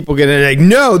and people get in, like,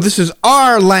 no, this is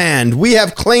our land. We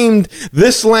have claimed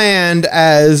this land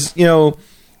as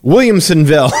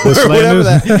Williamsonville or whatever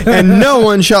that, and no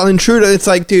one shall intrude. It's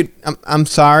like, dude, I'm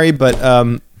sorry,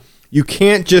 but you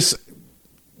can't just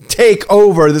take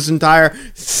over this entire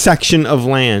section of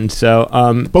land. So,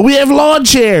 but we have lawn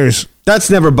chairs. That's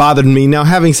never bothered me. Now,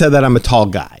 having said that, I'm a tall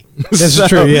guy. That's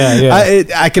true. Yeah.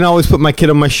 I can always put my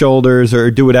kid on my shoulders or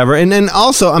do whatever. And then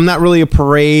also, I'm not really a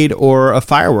parade or a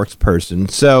fireworks person.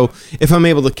 So if I'm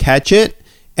able to catch it,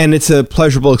 and it's a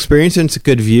pleasurable experience, and it's a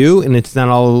good view, and it's not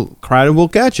all crowded, we'll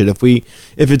catch it.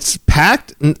 If it's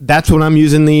packed, that's when I'm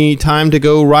using the time to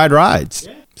go ride rides.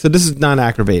 Yeah. So this does not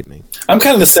aggravate me. I'm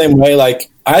kind of the same way. Like,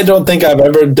 I don't think I've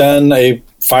ever done a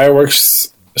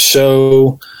fireworks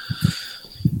show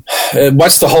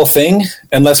watch the whole thing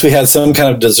unless we had some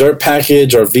kind of dessert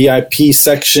package or VIP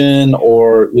section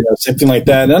or something like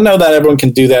that. And I know that everyone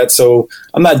can do that, so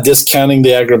I'm not discounting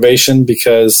the aggravation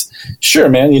because, sure,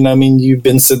 man, you've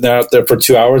been sitting out there for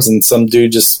 2 hours and some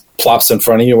dude just plops in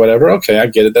front of you or whatever. Okay, I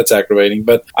get it. That's aggravating,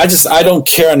 but I don't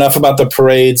care enough about the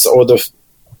parades or the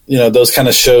those kind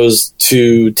of shows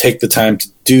to take the time to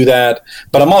do that.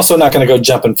 But I'm also not going to go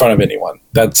jump in front of anyone.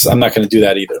 I'm not going to do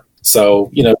that either.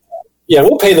 So,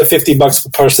 we'll pay the $50 per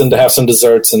person to have some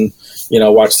desserts and,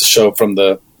 watch the show from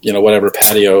the, whatever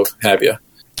patio have you.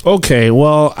 Okay,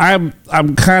 well, I'm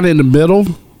kind of in the middle.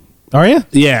 Are you?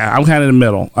 Yeah, I'm kind of in the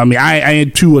middle. I mean, I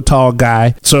ain't too a tall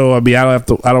guy, so I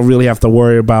don't really have to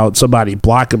worry about somebody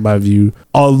blocking my view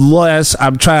unless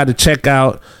I'm trying to check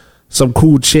out some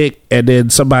cool chick and then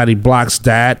somebody blocks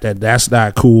that's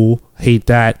not cool. Hate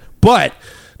that. But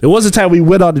there was a time we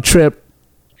went on the trip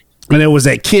and there was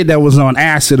that kid that was on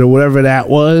acid or whatever that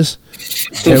was.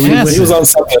 He was on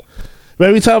something.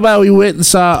 When we talk about, we went and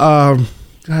saw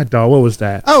God dog, what was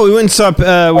that? Oh, we went and saw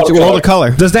World of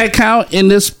Color. Does that count in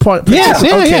this part? Yeah,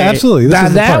 absolutely.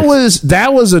 That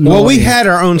was annoying. Well, we had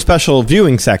our own special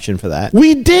viewing section for that.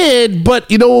 We did, but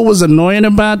you know what was annoying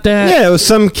about that? Yeah, it was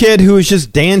some kid who was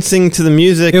just dancing to the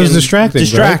music. It was distracting.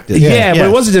 Right? Yeah, but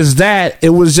it wasn't just that. It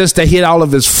was just that he had all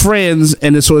of his friends,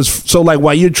 and so like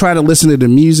while you're trying to listen to the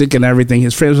music and everything,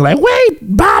 his friends were like, "Wait,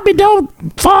 Bobby,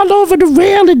 don't fall over the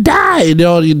rail and die,"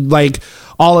 like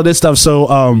all of this stuff.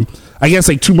 So, I guess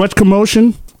like too much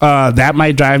commotion, that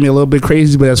might drive me a little bit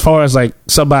crazy. But as far as like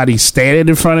somebody standing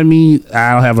in front of me,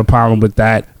 I don't have a problem with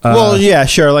that. Well, yeah,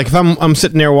 sure. Like if I'm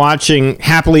sitting there watching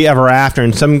Happily Ever After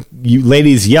and some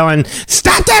ladies yelling,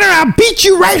 "Stop that or I'll beat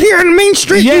you right here on the main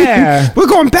street." Yeah. We're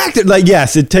going back to, like,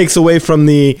 yes, it takes away from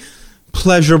the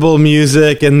pleasurable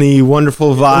music and the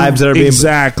wonderful vibes that are being...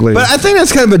 Exactly. But I think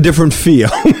that's kind of a different feel.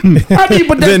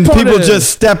 But than people just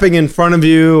stepping in front of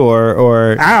you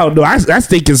or... I don't know. I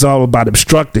think it's all about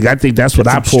obstructing. I think that's what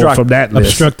I pulled from that list.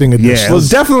 Obstructing a distance. Well, it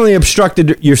definitely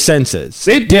obstructed your senses.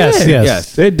 It did.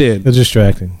 Yes. It did. It's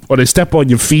distracting. Or they step on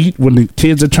your feet when the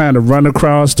kids are trying to run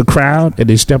across the crowd and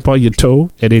they step on your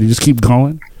toe and they just keep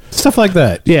going. Stuff like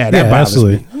that. Yeah, that bothers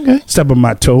absolutely. me. Okay. Step on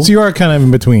my toe. So you are kind of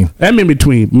in between. I'm in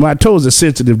between. My toes are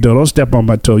sensitive, though. Don't step on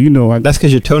my toe. That's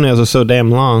because your toenails are so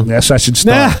damn long. Yes, I should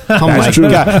stop. Oh, my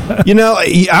God.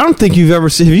 I don't think you've ever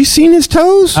seen... Have you seen his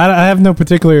toes? I have no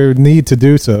particular need to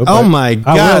do so. Oh, my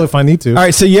God. I will if I need to. All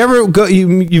right, so you ever go...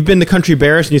 You've been to Country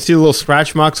Bears and you see the little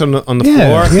scratch marks on the floor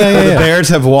where the bears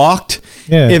have walked?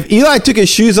 Yeah. If Eli took his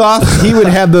shoes off, he would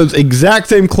have those exact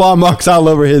same claw marks all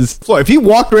over his floor. If he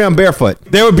walked around barefoot,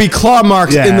 there would be claw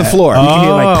marks in the floor.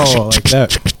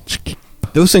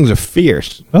 Those things are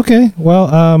fierce. Okay, well,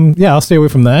 I'll stay away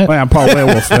from that. I'm Paul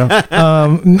Werewolf.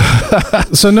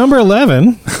 So number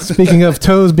 11, speaking of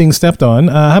toes being stepped on,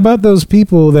 how about those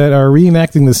people that are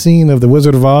reenacting the scene of The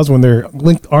Wizard of Oz when they're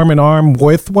linked arm in arm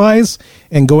widthwise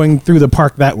and going through the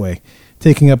park that way,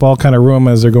 taking up all kind of room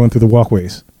as they're going through the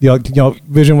walkways? Y'all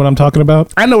vision what I'm talking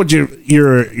about? I know what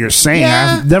you're saying.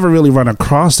 Yeah. I've never really run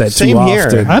across that Same too here.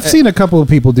 often. I've seen a couple of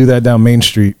people do that down Main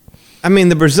Street. I mean,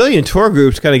 the Brazilian tour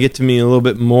groups kind of get to me a little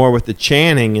bit more with the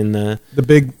chanting and the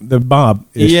bob.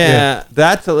 Yeah,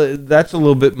 that's a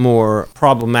little bit more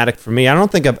problematic for me. I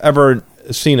don't think I've ever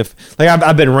seen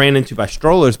I've been ran into by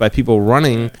strollers by people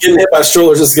running. Getting hit by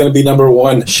strollers is going to be number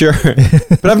one. Sure,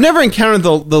 but I've never encountered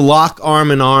the lock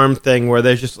arm in arm thing where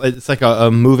there's just it's like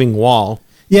a moving wall.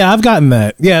 Yeah, I've gotten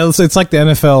that. Yeah, it's like the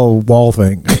NFL wall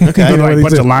thing. Okay, like a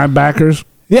bunch of linebackers.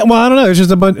 Yeah, well, I don't know. It's just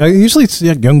a bunch. Usually, it's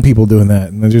young people doing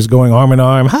that, and they're just going arm in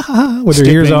arm, ha ha ha, with their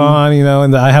ears on,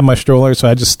 and I have my stroller, so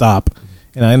I just stop,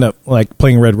 and I end up like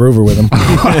playing Red Rover with them,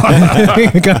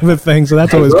 kind of a thing. So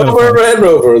that's always kind of fun. Red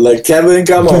Rover, like Kevin,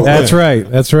 come on. That's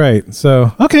right.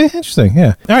 So okay, interesting.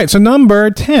 Yeah. All right. So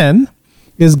number 10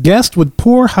 is guest with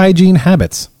poor hygiene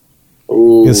habits.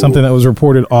 Ooh. Is something that was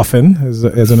reported often as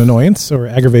an annoyance or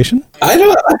aggravation. I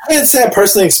can't say I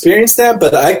personally experienced that,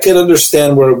 but I could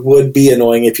understand where it would be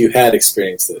annoying if you had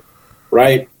experienced it,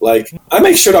 right? Like, I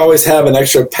make sure to always have an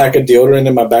extra pack of deodorant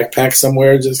in my backpack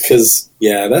somewhere just because,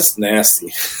 that's nasty.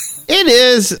 It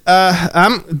is.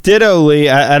 I'm ditto, Lee.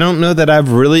 I don't know that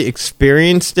I've really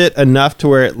experienced it enough to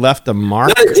where it left a mark.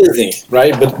 Not at Disney,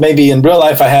 right? But maybe in real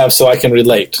life I have, so I can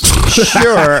relate.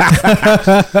 Sure.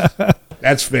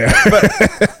 That's fair.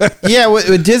 But, yeah,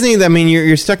 with Disney, I mean,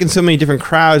 you're stuck in so many different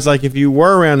crowds. Like, if you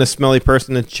were around a smelly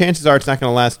person, the chances are it's not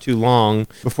going to last too long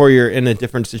before you're in a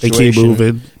different situation. They keep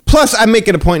moving. Plus, I make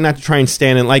it a point not to try and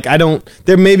stand in. Like, I don't.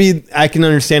 There maybe I can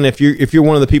understand if you're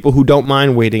one of the people who don't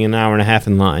mind waiting an hour and a half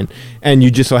in line, and you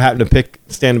just so happen to pick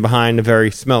standing behind a very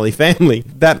smelly family.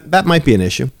 That might be an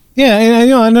issue. Yeah,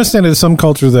 and I understand there's some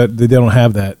cultures that they don't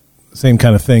have that same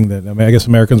kind of thing that I guess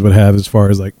Americans would have as far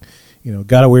as like,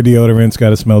 got to wear deodorants, got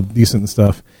to smell decent and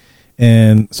stuff.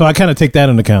 And so I kind of take that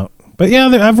into account. But yeah,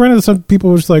 I've run into some people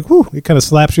who's like, whoo, it kind of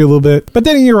slaps you a little bit. But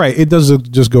then you're right, it does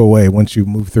just go away once you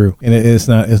move through, and it's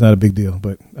not a big deal.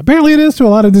 But apparently, it is to a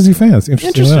lot of Disney fans.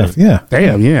 Interesting enough, yeah.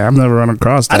 Damn, yeah, I've never run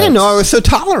across that. I didn't know I was so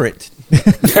tolerant.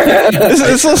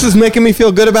 this list is making me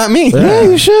feel good about me. Yeah,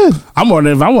 you should. I'm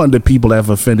wondering if I'm one of the people that have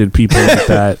offended people like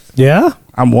that. Yeah,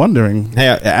 I'm wondering. Hey,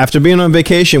 after being on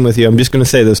vacation with you, I'm just going to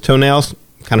say those toenails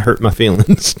kind of hurt my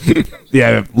feelings.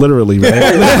 Yeah, literally, right?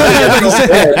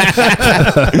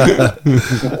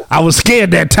 I was scared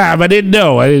that time. I didn't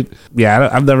know.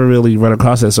 I've never really run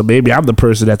across that. So maybe I'm the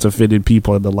person that's offended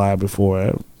people in the line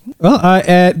before. Well,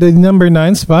 at the number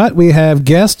 9 spot, we have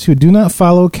guests who do not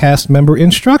follow cast member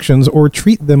instructions or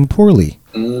treat them poorly.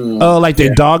 Oh, like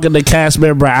they're dogging the cast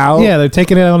member out? Yeah, they're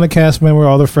taking it out on the cast member,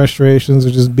 all their frustrations, or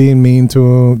just being mean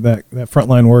to that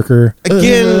frontline worker.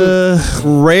 Again,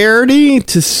 rarity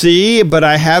to see, but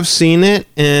I have seen it,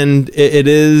 and it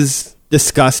is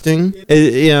disgusting.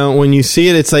 When you see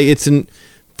it, it's like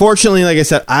fortunately, like I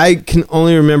said, I can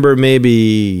only remember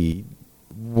maybe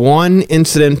one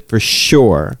incident for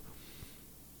sure.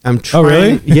 I'm trying. Oh,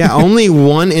 really? Yeah, only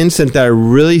one incident that I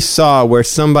really saw where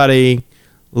somebody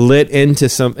lit into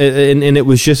some, and it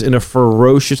was just in a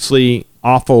ferociously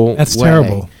awful That's way.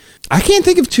 terrible. I can't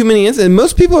think of too many incidents.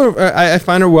 Most people I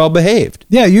find are well behaved.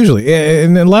 Yeah, usually.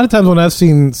 And a lot of times when I've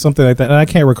seen something like that, and I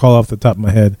can't recall off the top of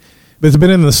my head, but it's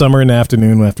been in the summer in the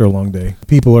afternoon after a long day.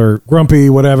 People are grumpy,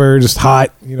 whatever, just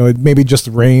hot. It maybe just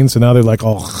rained, so now they're like,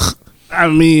 oh. I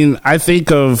mean, I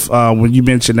think of when you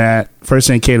mentioned that, first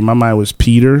thing that came to my mind was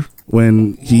Peter,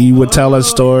 when he would tell us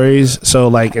stories. So,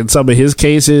 like, in some of his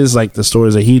cases, like the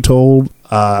stories that he told.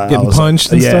 Getting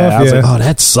punched and stuff. I was like, oh,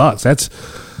 that sucks. That's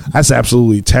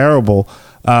absolutely terrible.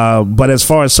 But as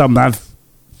far as something I've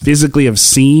physically have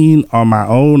seen on my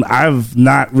own, I've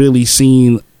not really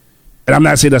seen, and I'm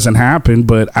not saying it doesn't happen,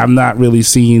 but I've not really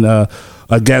seen a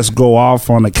guest go off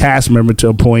on a cast member to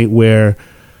a point where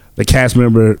the cast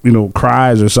member,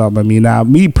 cries or something. I mean, now,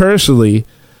 me personally,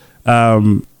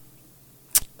 I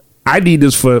need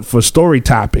this for story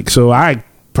topics. So I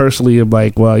personally am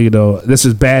like, well, this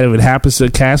is bad if it happens to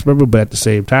a cast member, but at the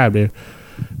same time, they're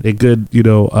good,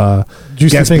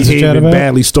 guest behaving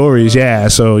badly stories. Yeah,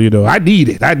 so, I need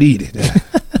it.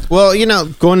 Well,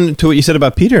 going to what you said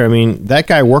about Peter, I mean, that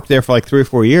guy worked there for like 3 or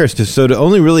 4 years. So to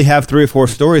only really have 3 or 4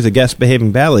 stories of guests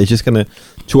behaving badly is just going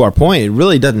to our point, it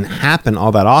really doesn't happen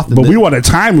all that often. But we want a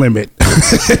time limit.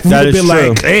 That is true.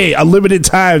 Like, hey, a limited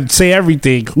time, say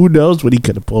everything. Who knows what he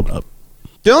could have pulled up.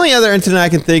 The only other incident I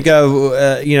can think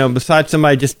of, besides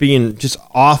somebody just being just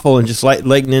awful and just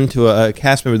lighting into a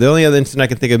cast member, the only other incident I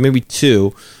can think of, maybe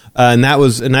 2, and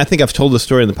I think I've told the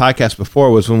story in the podcast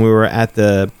before, was when we were at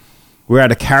a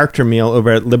character meal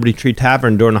over at Liberty Tree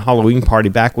Tavern during a Halloween party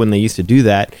back when they used to do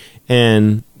that.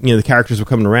 And, the characters were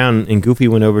coming around, and Goofy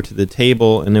went over to the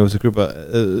table, and there was a group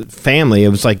of family. It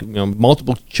was like,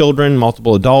 multiple children,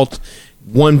 multiple adults,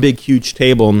 one big, huge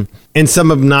table. And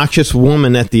some obnoxious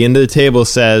woman at the end of the table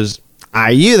says,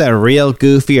 "Are you the real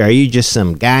Goofy, or are you just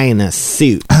some guy in a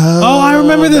suit?" Oh, I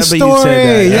remember this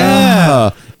story.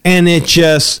 Yeah. And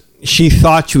she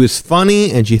thought she was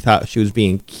funny, and she thought she was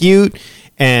being cute.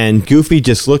 And Goofy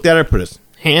just looked at her, put his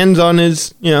hands on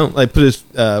his, put his,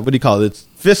 what do you call it?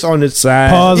 Fists on his side.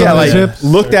 Paws on his hips.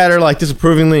 Looked at her like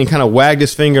disapprovingly and kind of wagged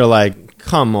his finger like,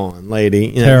 "Come on,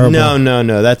 lady." Terrible.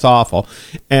 No, that's awful.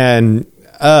 And,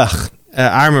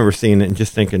 I remember seeing it and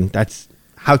just thinking,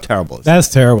 how terrible is that? That's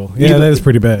terrible. Yeah, that is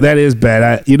pretty bad. That is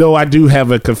bad. I do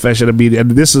have a confession to be,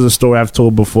 and this is a story I've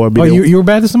told before. Oh, you were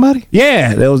bad to somebody?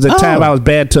 Yeah, there was a time I was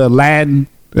bad to Aladdin.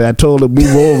 I told him,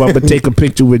 move over. I'm going to take a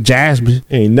picture with Jasmine.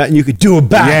 Ain't nothing you could do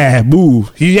about it. Yeah,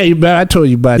 move. I told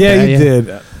you about that. Yeah, you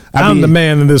did. I'm the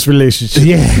man in this relationship.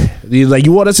 Yeah. He's like,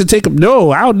 you want us to take him?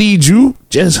 No, I don't need you.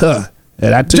 Just her.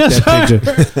 And I took that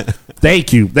picture.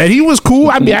 Thank you. That he was cool.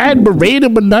 I mean, I hadn't berated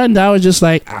him or nothing. I was just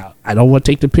like, I don't want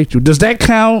to take the picture. Does that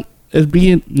count as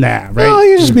being, right? No,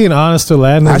 you're just being honest to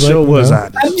Aladdin. I sure was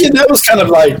honest. That was kind of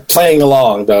like playing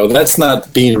along, though. That's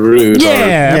not being rude.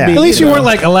 Yeah. At least you weren't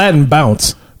like Aladdin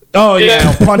bounce. Oh,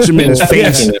 yeah. Punch him in his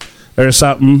face or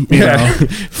something. You know.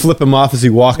 Flip him off as he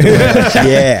walked away.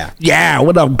 Yeah. Yeah.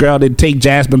 What up, girl? Then take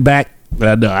Jasmine back.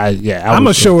 I'm going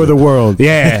to show her the world.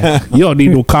 Yeah. You don't need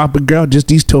no carpet, girl. Just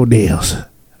these toenails.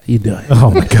 you doing?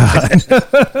 Oh my god!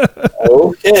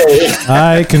 Okay.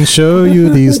 I can show you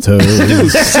these toes.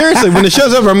 Dude, seriously, when the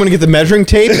show's over, I'm going to get the measuring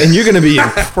tape, and you're going to be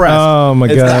impressed. Oh my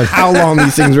as to god! how long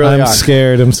these things really I'm are.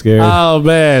 scared. I'm scared. Oh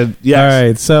man! Yes. All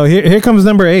right, so here comes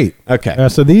number 8. Okay.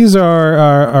 So these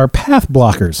are path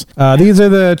blockers. These are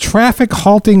the traffic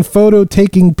halting, photo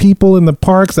taking people in the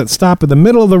parks that stop in the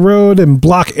middle of the road and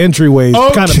block entryways.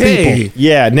 Kind of people.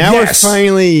 Yeah, now Yes. we're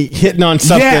finally hitting on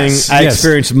something Yes. I Yes.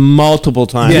 experienced multiple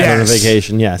times Yes. on a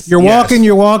vacation. Yes. You're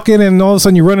walking, and all of a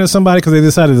sudden you run into somebody because they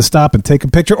decided to stop and take a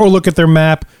picture or look at their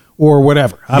map or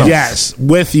whatever. I don't Yes,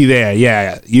 with you there.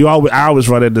 Yeah, I always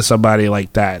run into somebody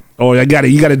like that. Or you got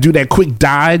to do that quick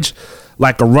dodge,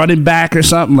 like a running back or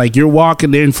something. Like you're walking,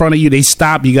 they're in front of you, they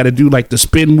stop. You got to do like the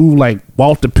spin move, like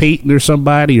Walter Payton or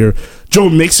somebody, or Joe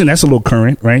Mixon. That's a little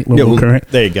current, right? A little current.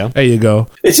 There you go. There you go.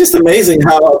 It's just amazing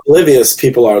how oblivious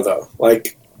people are, though.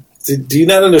 Like, do you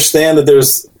not understand that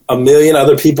there's a million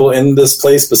other people in this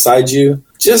place besides you?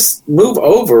 Just move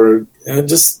over and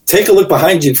just take a look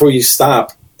behind you before you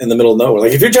stop in the middle of nowhere.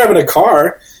 Like, if you're driving a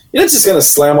car, you're not just going to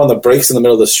slam on the brakes in the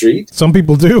middle of the street. Some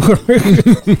people do.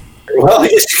 Well, I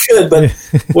guess you could, but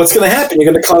what's going to happen?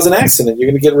 You're going to cause an accident. You're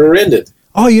going to get rear-ended.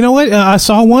 Oh, you know what? I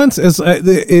saw once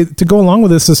to go along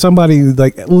with this is somebody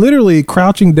like literally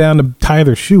crouching down to tie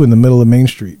their shoe in the middle of Main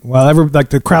Street while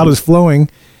the crowd is flowing,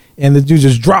 and the dude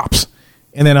just drops.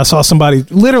 And then I saw somebody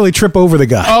literally trip over the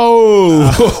guy. Oh,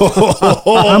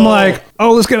 I'm like,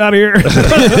 let's get out of here.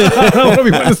 I don't want to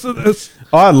be witness to this.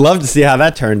 Oh, I'd love to see how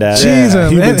that turned out.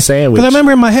 Jesus, human sandwich. Because I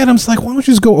remember in my head, I'm just like, why don't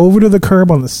you just go over to the curb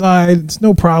on the side? It's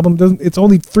no problem. It's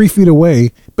only 3 feet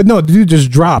away. But no, the dude just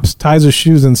drops, ties his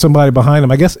shoes, and somebody behind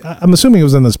him. I guess I'm assuming it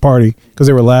was in this party because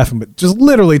they were laughing, but just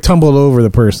literally tumbled over the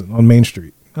person on Main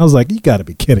Street. I was like, you got to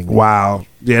be kidding me. wow.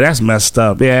 Yeah, that's messed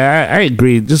up. Yeah, I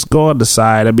agree. Just go on the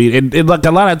side. I mean, and like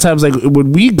a lot of times, like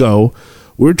when we go,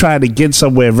 we're trying to get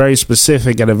somewhere very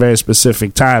specific at a very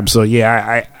specific time. So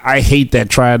yeah, I hate that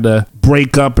trying to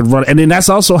break up and run. And then that's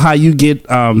also how you get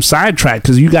sidetracked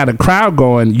because you got a crowd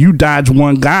going. You dodge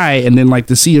one guy, and then like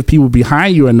to see if people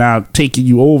behind you are now taking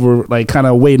you over, like kind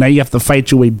of away. Now you have to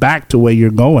fight your way back to where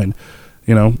you're going.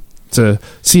 You know. To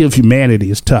see if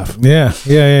humanity is tough.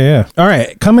 Yeah. All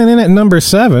right, coming in at number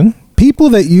 7, people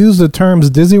that use the terms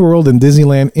Disney World and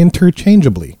Disneyland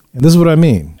interchangeably. And this is what I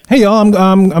mean. Hey y'all,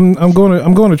 I'm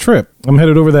going to trip. I'm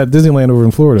headed over that Disneyland over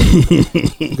in Florida.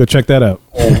 Go check that out.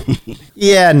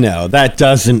 Yeah, no, that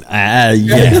doesn't.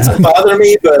 It doesn't bother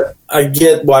me, but I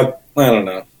get why. I don't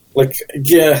know. Like,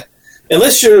 yeah,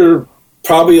 unless you're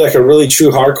probably like a really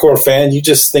true hardcore fan, you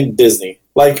just think Disney.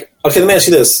 Like, okay, let me ask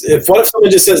you this: what if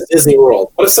someone just says Disney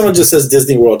World? What if someone just says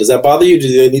Disney World? Does that bother you? Do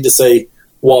they need to say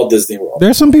Walt Disney World?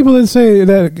 There's some people that say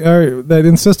that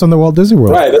insist on the Walt Disney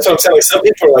World. Right, that's what I'm saying. Like, some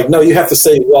people are like, no, you have to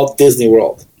say Walt Disney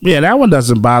World. Yeah, that one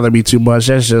doesn't bother me too much.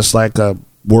 That's just like a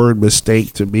word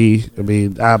mistake to me. I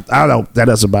mean, I don't. That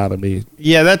doesn't bother me.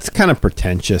 Yeah, that's kind of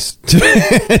pretentious.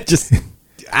 Just,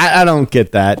 I don't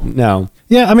get that. No.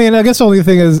 Yeah, I mean, I guess the only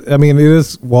thing is, I mean, it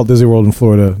is Walt Disney World in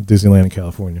Florida, Disneyland in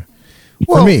California.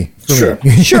 For me. Sure.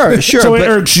 Sure. So it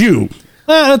irks you.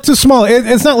 It's too small.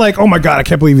 It's not like, oh my God, I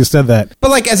can't believe you said that. But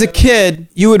like as a kid,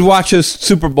 you would watch those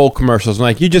Super Bowl commercials. And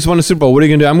like, you just won a Super Bowl. What are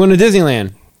you gonna do? I'm going to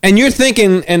Disneyland. And you're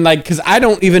thinking, and like, because I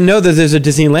don't even know that there's a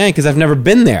Disneyland because I've never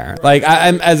been there. Like,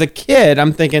 I'm as a kid,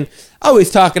 I'm thinking, oh, he's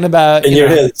talking about In your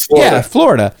head, it's Florida. Yeah,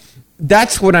 Florida.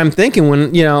 That's what I'm thinking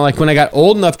when like when I got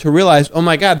old enough to realize, oh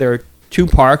my God, there are 2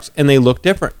 parks and they look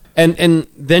different. And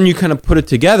then you kind of put it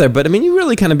together. But I mean, you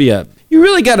really kind of you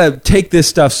really got to take this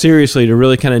stuff seriously to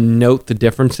really kind of note the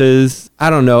differences.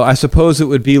 I don't know. I suppose it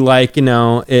would be like,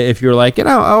 if you're like,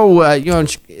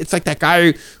 it's like that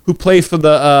guy who plays for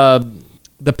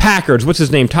the Packers. What's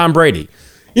his name? Tom Brady.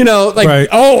 Right.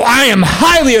 Oh, I am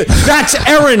that's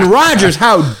Aaron Rodgers.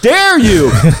 How dare you?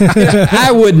 I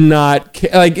would not,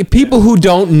 like, people who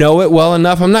don't know it well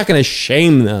enough, I'm not going to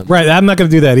shame them. Right, I'm not going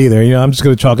to do that either. I'm just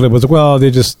going to chalk it up as, well,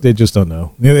 they just don't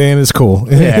know. And it's cool.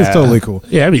 Yeah. It's totally cool.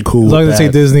 Yeah, that'd be cool. As long with as they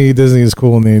that. say Disney is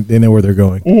cool and they know where they're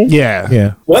going. Yeah.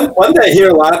 Yeah. One that I hear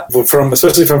a lot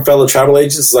especially from fellow travel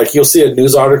agents, is like you'll see a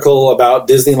news article about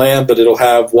Disneyland, but it'll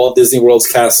have Walt Disney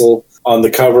World's castle on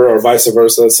the cover or vice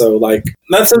versa. So, like,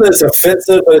 not something that's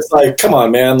offensive, but it's like, come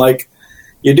on, man. Like,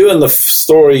 you're doing the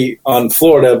story on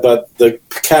Florida, but the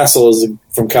castle is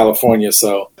from California.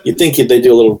 So you think they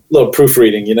do a little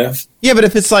proofreading, Yeah, but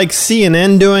if it's like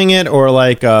CNN doing it or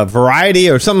like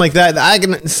Variety or something like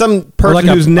that, some person Like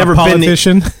who's never a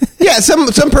politician. been. Yeah,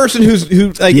 some person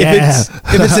who like if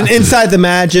it's an Inside the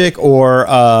Magic or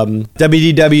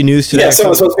WDW News Today. Yeah,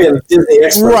 someone's supposed to be a Disney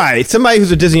expert. Right, somebody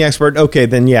who's a Disney expert. Okay,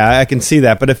 then yeah, I can see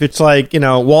that. But if it's like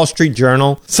Wall Street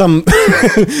Journal,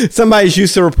 somebody's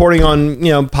used to reporting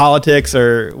on politics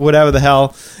or whatever the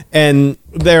hell, and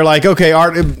they're like, okay,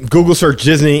 Google search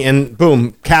Disney, and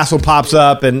boom, castle pops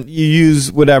up, and you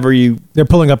use whatever They're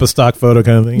pulling up a stock photo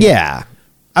kind of thing. Yeah.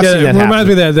 I've seen that it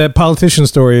reminds me of that politician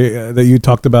story that you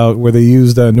talked about where they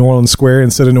used New Orleans Square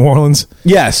instead of New Orleans.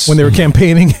 Yes. When they were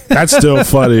campaigning. That's still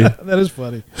funny. That is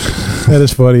funny. That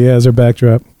is funny, yeah, as their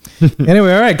backdrop.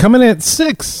 Anyway, all right, coming at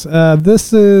 6.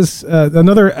 This is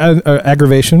another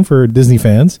aggravation for Disney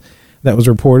fans that was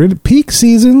reported. Peak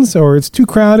seasons, or it's too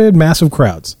crowded, massive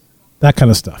crowds. That kind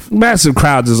of stuff. Massive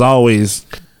crowds is always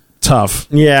tough.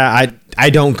 Yeah, I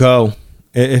don't go.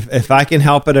 If I can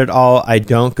help it at all, I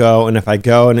don't go. And if I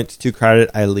go and it's too crowded,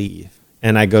 I leave.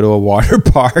 And I go to a water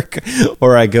park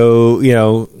or I go,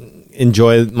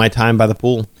 enjoy my time by the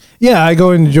pool. Yeah, I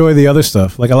go and enjoy the other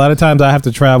stuff. Like a lot of times I have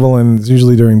to travel and it's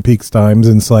usually during peak times.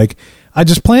 And it's like, I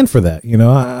just plan for that.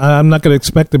 I'm not going to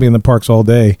expect to be in the parks all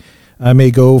day. I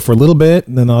may go for a little bit,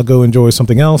 and then I'll go enjoy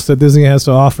something else that Disney has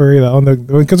to offer.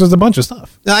 Because there's a bunch of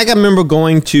stuff. I remember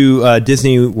going to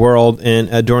Disney World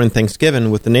during Thanksgiving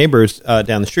with the neighbors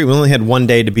down the street. We only had one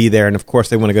day to be there, and of course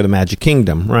they want to go to Magic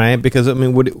Kingdom, right? Because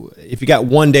if you got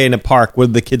one day in a park, what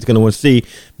are the kids going to want to see?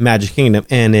 Magic Kingdom,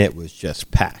 and it was just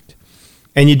packed.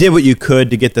 And you did what you could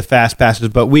to get the fast passes,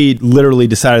 but we literally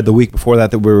decided the week before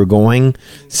that we were going,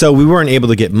 so we weren't able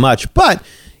to get much. But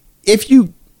if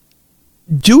you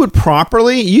do it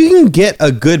properly, you can get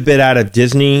a good bit out of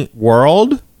Disney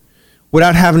World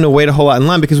without having to wait a whole lot in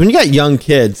line. Because when you got young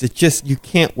kids, it's just, you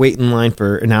can't wait in line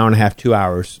for an hour and a half, 2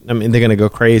 hours. I mean, they're going to go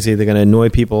crazy. They're going to annoy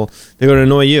people. They're going to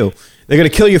annoy you. They're going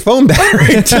to kill your phone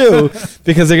battery too,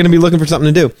 because they're going to be looking for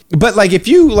something to do. But like, if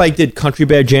you did Country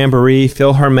Bear Jamboree,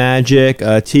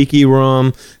 PhilharMagic, Tiki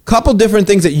Room, couple different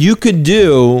things that you could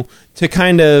do to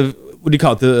kind of, what do you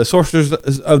call it? The Sorcerers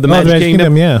of the Magic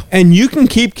Kingdom. Yeah. And you can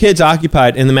keep kids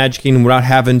occupied in the Magic Kingdom without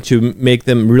having to make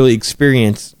them really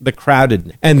experience the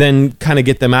crowdedness. And then kind of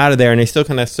get them out of there, and they still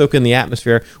kind of soak in the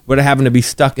atmosphere without having to be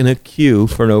stuck in a queue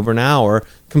for over an hour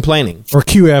complaining. Or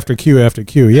queue after queue after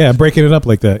queue. Yeah, breaking it up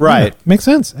like that. Right. Yeah, makes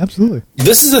sense. Absolutely.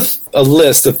 This is a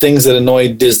list of things that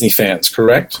annoy Disney fans,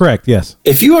 correct? Correct, yes.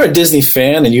 If you are a Disney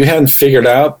fan and you haven't figured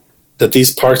out that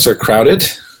these parks are crowded,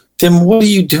 then what are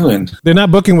you doing? They're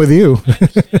not booking with you.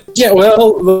 Yeah,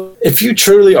 well, if you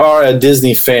truly are a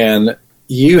Disney fan,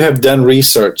 you have done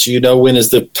research. You know when is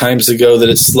the times to go that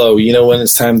it's slow. You know when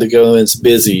it's time to go and it's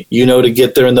busy. You know to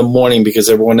get there in the morning because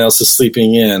everyone else is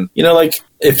sleeping in.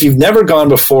 If you've never gone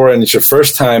before and it's your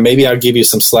first time, maybe I'll give you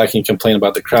some slack and complain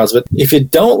about the crowds. But if you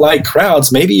don't like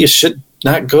crowds, maybe you should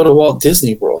not go to Walt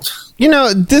Disney World.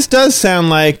 This does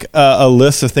sound like a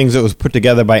list of things that was put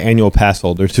together by annual pass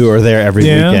holders who are there every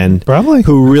weekend. Probably.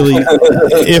 Who really,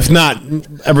 if not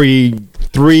every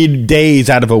 3 days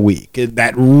out of a week,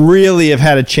 that really have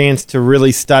had a chance to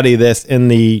really study this in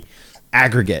the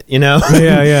aggregate,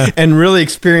 Yeah. and really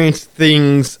experience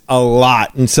things a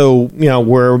lot. And so,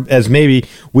 whereas maybe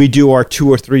we do our 2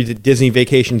 or 3 Disney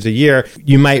vacations a year,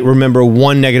 you might remember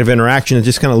one negative interaction that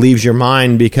just kind of leaves your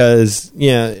mind because,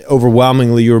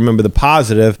 overwhelmingly you remember the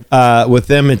positive. With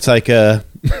them, it's like a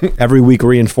every week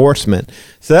reinforcement.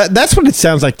 So that's what it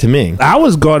sounds like to me. I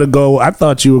was going to go, I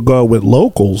thought you would go with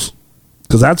locals.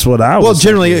 Because that's what I was. Well,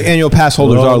 generally, thinking. Annual pass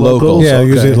holders are locals. Yeah,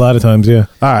 usually a lot of times, yeah.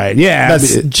 All right, yeah.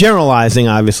 That's generalizing,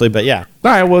 obviously, but yeah.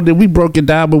 All right, well, then we broke it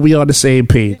down, but we on the same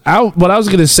page. What I was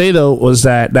going to say, though, was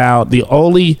that now the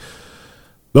only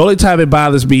time it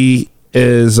bothers me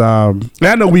is, I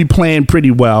know we playing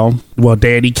pretty well. Well,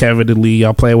 Danny, Kevin, and Lee,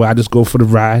 y'all playing well. I just go for the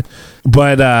ride.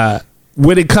 But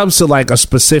when it comes to, like, a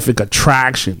specific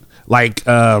attraction, like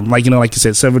you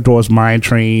said, Seven Dwarfs Mine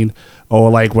Train, or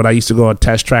like when I used to go on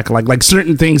Test Track, like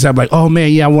certain things I'm like, oh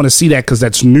man, yeah, I want to see that because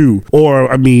that's new.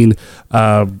 Or the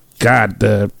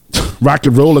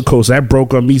Rocket Roller Coaster, that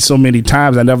broke on me so many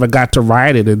times I never got to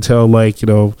ride it until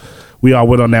we all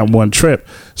went on that one trip.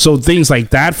 So things like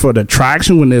that for the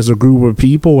attraction when there's a group of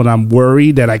people and I'm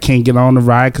worried that I can't get on the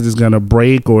ride because it's gonna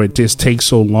break or it just takes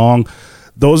so long.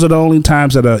 Those are the only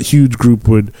times that a huge group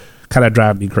would kind of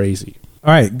drive me crazy.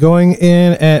 All right, going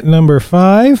in at number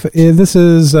 5, this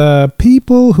is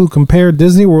people who compare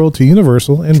Disney World to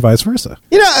Universal and vice versa.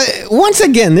 Once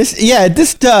again, this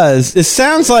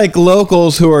sounds like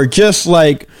locals who are just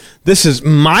like, this is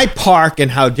my park, and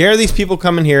how dare these people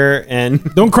come in here and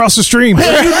don't cross the stream.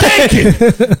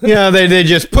 They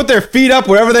just put their feet up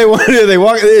wherever they want to. They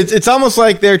walk. It's almost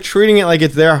like they're treating it like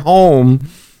it's their home.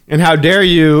 And how dare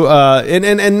you?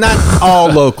 And not all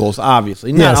locals,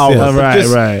 obviously, not all.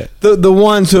 Locals, right. The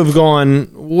ones who have gone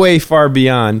way far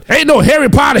beyond. Ain't no Harry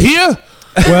Potter here.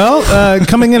 Well,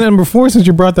 coming in at number 4, since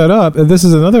you brought that up, this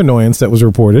is another annoyance that was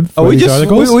reported. We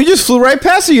just flew right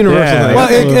past the Universal thing.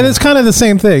 Well, and it's kind of the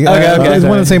same thing. It's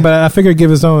one of the same, but I figured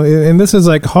give its own. And this is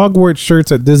like Hogwarts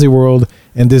shirts at Disney World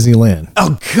and Disneyland.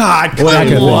 Oh God!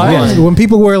 Yeah. When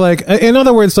people wear like, in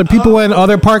other words, like people wear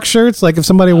other park shirts. Like if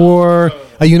somebody wore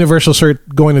a Universal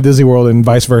shirt going to Disney World and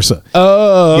vice versa.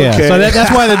 Oh, okay. Yeah. So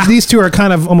that's why these two are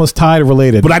kind of almost tied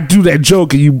related. But I do that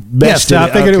joke and you messed it. I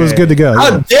figured it was good to go.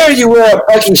 How dare you wear a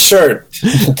Bucky shirt?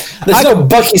 There's no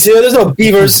Bucky's here. There's no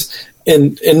Beavers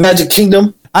in Magic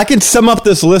Kingdom. I can sum up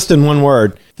this list in one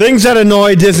word: things that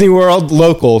annoy Disney World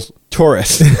locals.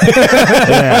 Tourists.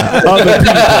 Other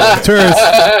people. Tourists.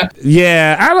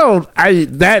 Yeah,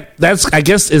 I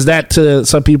guess is that to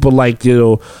some people like,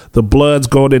 the Bloods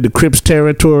going into Crips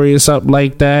territory or something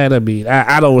like that? I mean,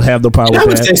 I don't have the power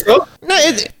with that. So. No,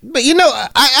 but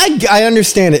I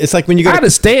understand it. It's like when you go. I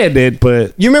understand it,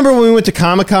 but you remember when we went to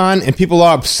Comic-Con and people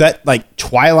are upset like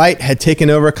Twilight had taken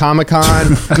over Comic-Con?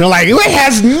 And they're like, it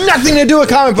has nothing to do with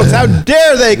comic books. How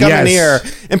dare they come in here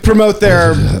and promote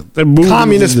their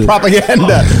communist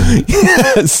propaganda?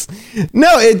 Yes.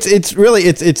 No, it's really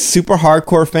it's super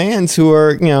hardcore fans who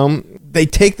are, they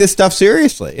take this stuff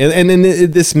seriously, and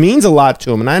this means a lot to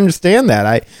them, and I understand that.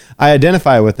 I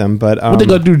identify with them, but what they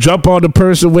gonna do? Jump on the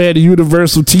person wearing the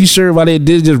Universal T-shirt while they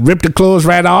did just rip the clothes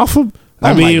right off them?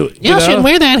 I mean, y'all shouldn't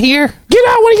wear that here. Get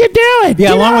out! What are you doing?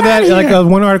 Yeah, along with that,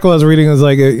 like one article I was reading was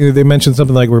like they mentioned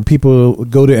something like where people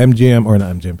go to MGM or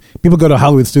not MGM. People go to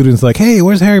Hollywood Studios like, hey,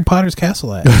 where's Harry Potter's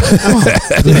castle at?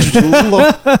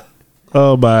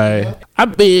 Oh my! I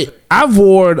mean, I've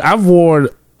worn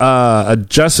a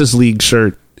Justice League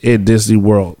shirt in Disney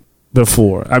World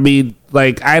before. I mean,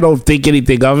 like, I don't think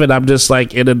anything of it. I'm just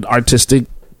like in an artistic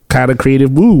kind of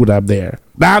creative mood when I'm there.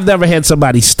 Now, I've never had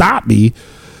somebody stop me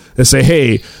and say,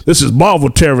 hey, this is Marvel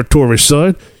territory,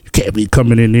 son. You can't be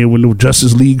coming in here with no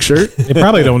Justice League shirt. They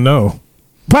probably don't know.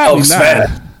 Probably not.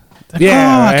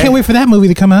 Yeah, I can't wait for that movie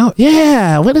to come out.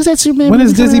 Yeah, when is that Superman? When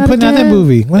is Disney putting out that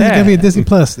movie? When is it going to be a Disney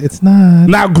Plus? It's not.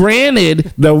 Now,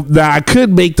 granted, now I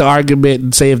could make the argument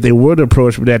and say if they would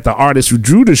approach me that the artist who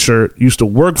drew the shirt used to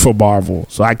work for Marvel,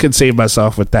 so I could save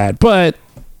myself with that. But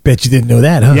bet you didn't know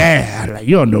that, huh? Yeah, like,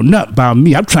 you don't know nothing about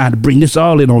me. I'm trying to bring this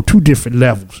all in on 2 different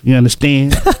levels. You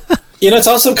understand? It's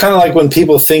also kind of like when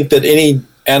people think that any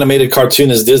animated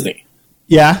cartoon is Disney.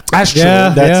 Yeah, that's true.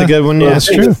 That's a good one. Yeah, that's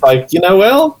true. It's like,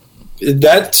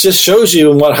 that just shows you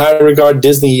in what high regard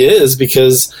Disney is,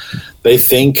 because they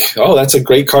think, oh, that's a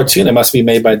great cartoon. It must be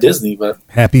made by Disney. But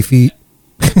Happy Feet.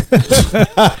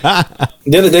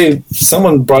 The other day,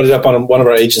 someone brought it up on one of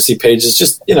our agency pages,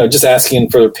 just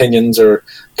asking for opinions or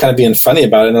kind of being funny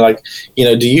about it. And they're like,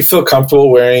 do you feel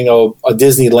comfortable wearing a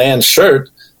Disneyland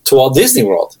shirt to Walt Disney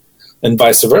World and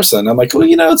vice versa? And I'm like, well,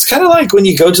 it's kind of like when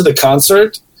you go to the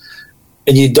concert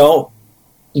and you don't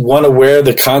want to wear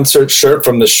the concert shirt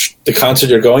from the concert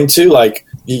you're going to. Like,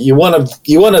 you want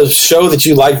to show that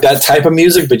you like that type of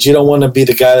music, but you don't want to be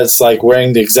the guy that's like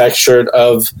wearing the exact shirt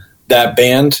of that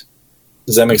band.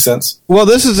 Does that make sense? Well,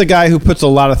 this is a guy who puts a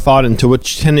lot of thought into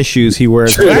which tennis shoes he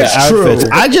wears. True, that's true.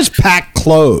 I just pack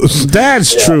clothes.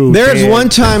 That's true. There's one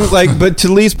time, but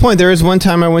to Lee's point, there is one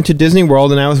time I went to Disney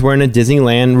World and I was wearing a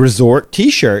Disneyland Resort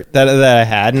T-shirt that I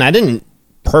had, and I didn't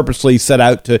purposely set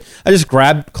out to. I just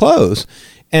grabbed clothes.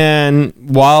 And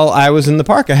while I was in the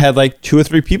park, I had like 2 or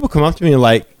 3 people come up to me and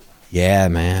like, yeah,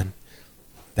 man,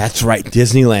 that's right,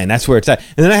 Disneyland. That's where it's at.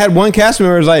 And then I had one cast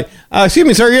member who was like, excuse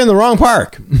me, sir, you're in the wrong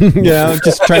park.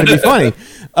 Just trying to be funny.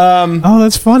 Oh,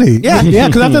 that's funny. Yeah,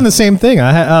 because I've done the same thing.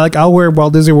 I'll wear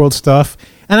Walt Disney World stuff,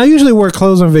 and I usually wear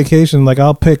clothes on vacation. Like,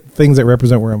 I'll pick things that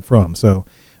represent where I'm from. So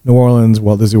New Orleans,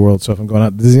 Walt Disney World stuff. I'm going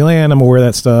out to Disneyland, I'm going to wear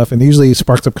that stuff, and it usually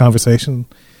sparks up conversation.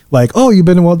 Like, oh, you've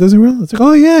been to Walt Disney World? It's like,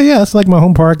 oh, yeah, it's like my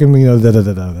home park, and,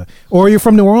 da-da-da-da-da. Or you're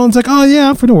from New Orleans? Like, oh, yeah,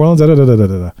 I'm from New Orleans,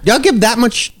 da-da-da-da-da. Y'all give that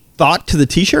much thought to the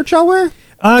T-shirts y'all wear?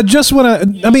 Just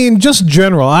just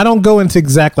general. I don't go into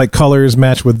exact, like, colors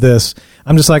match with this.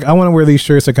 I'm just like, I want to wear these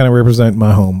shirts that kind of represent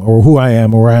my home, or who I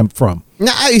am, or where I'm from.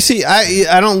 No, you see,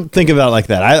 I don't think about it like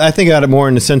that. I think about it more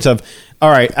in the sense of, all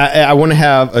right, I want to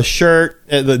have a shirt.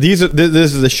 This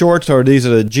is the shorts, or these are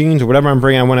the jeans, or whatever I'm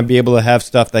bringing. I want to be able to have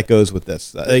stuff that goes with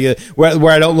this,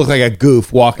 where I don't look like a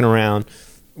goof walking around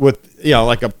with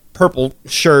like a purple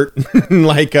shirt,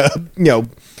 like a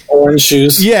orange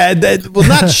shoes. Yeah,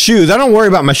 not shoes. I don't worry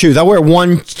about my shoes. I wear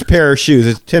one pair of shoes.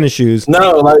 It's tennis shoes.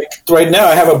 No, like right now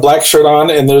I have a black shirt on,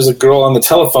 and there's a girl on the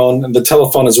telephone, and the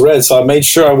telephone is red. So I made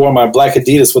sure I wore my black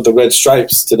Adidas with the red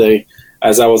stripes today.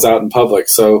 as I was out in public.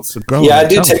 So yeah, I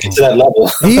do take it to that level.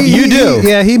 You do.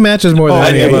 Yeah, he matches more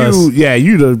than any of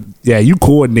us. You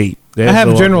coordinate. I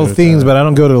have general themes, but I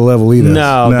don't go to the level he does.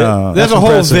 No. There's a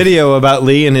whole video about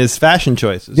Lee and his fashion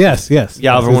choices. Yes.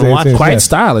 Yeah, everyone watch it. Quite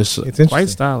stylish. It's quite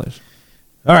stylish.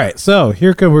 All right, so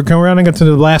we're coming rounding up to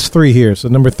the last three here. So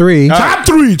number 3. Top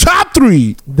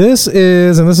three. This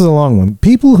is a long one.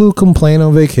 People who complain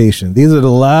on vacation. These are the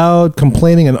loud,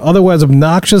 complaining, and otherwise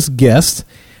obnoxious guests.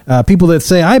 People that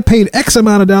say, I paid X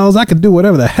amount of dollars, I can do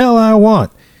whatever the hell I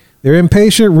want. They're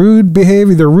impatient, rude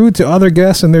behavior, they're rude to other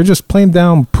guests, and they're just plain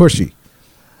down pushy.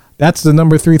 That's the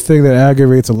number 3 thing that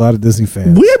aggravates a lot of Disney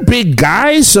fans. We're big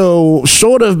guys, so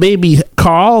short of maybe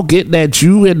Carl getting at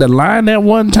you in the line at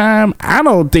one time, I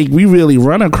don't think we really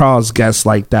run across guests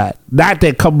like that. Not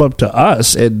that come up to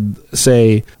us and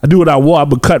say, I do what I want,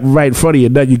 but cut right in front of you,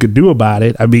 nothing you can do about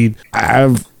it. I mean,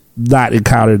 I've not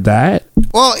encountered that.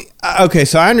 Well, okay,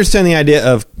 so I understand the idea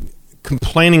of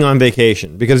complaining on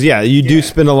vacation because, you do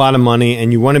spend a lot of money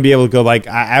and you want to be able to go like,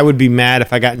 I would be mad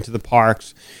if I got into the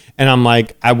parks and I'm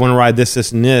like, I want to ride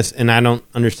this, and this, and I don't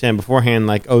understand beforehand,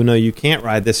 like, oh, no, you can't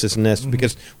ride this, and this,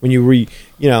 because when you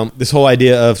this whole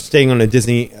idea of staying on a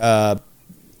Disney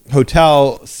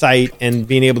hotel site and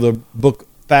being able to book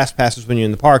fast passes when you're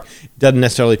in the park doesn't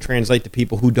necessarily translate to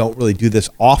people who don't really do this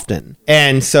often.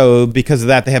 And so because of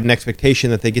that, they have an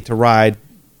expectation that they get to ride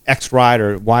X ride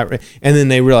or Y, and then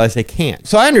they realize they can't.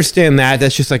 So I understand that.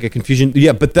 That's just like a confusion.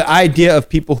 Yeah, but the idea of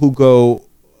people who go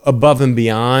above and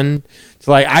beyond,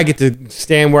 so like I get to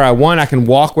stand where I want, I can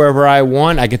walk wherever I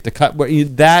want, I get to cut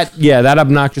that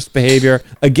obnoxious behavior.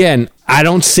 Again, I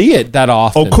don't see it that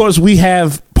often. Of course, we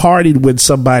have partied with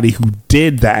somebody who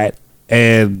did that,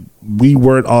 and we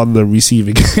weren't on the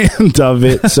receiving end of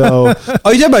it. So, you're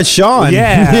talking about Sean?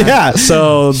 Yeah.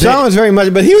 So Sean was very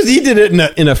much, but he did it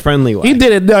in a friendly way. He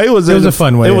did it. No, it was a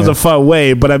fun way. It was a fun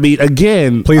way. But I mean,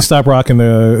 again, please stop rocking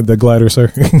the glider, sir.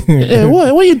 What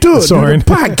are you doing? Soren.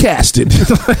 Podcasting.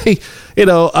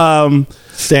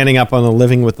 Standing up on the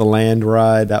Living with the Land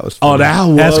ride. That was fun. Oh, that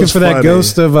was asking for funny. That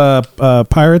ghost of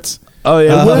pirates. Oh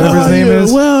yeah, whatever his name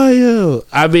is. Where are you?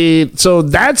 I mean, so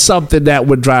that's something that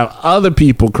would drive other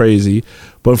people crazy,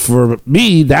 but for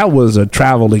me, that was a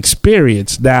travel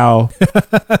experience. Now,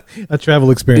 a travel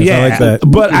experience. I like that.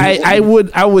 But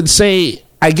I would say,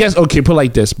 I guess, okay, put it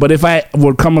like this. But if I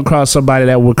would come across somebody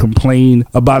that would complain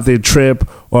about their trip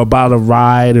or about a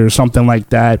ride or something like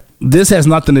that, this has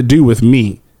nothing to do with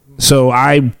me. So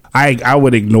I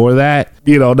would ignore that,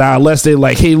 now, unless they're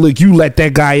like, hey, look, you let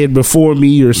that guy in before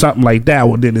me or something like that.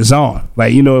 Well, then it's on.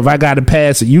 Like, if I got to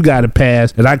pass and you got to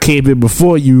pass and I came in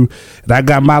before you and I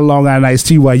got my Long Island iced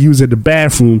tea while you was in the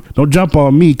bathroom, don't jump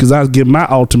on me because I was getting my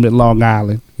ultimate Long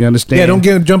Island. You understand? Yeah,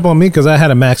 don't jump on me because I had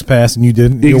a max pass and you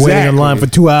didn't. You're waiting in line for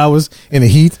 2 hours in the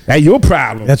heat. That's your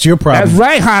problem. That's your problem. That's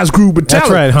right, Hans Gruber. That's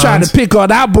right, Hans. Trying to pick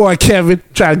on our boy Kevin,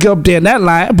 trying to get up there in that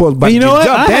line. But you know what?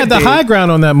 I had the high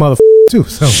ground on that motherfucker too.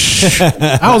 So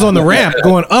I was on the ramp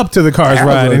going up to the car's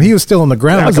ride, and he was still on the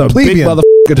ground like a plebeian.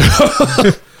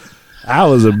 Motherfucker. I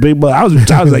was a big mother. I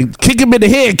was like, kick him in the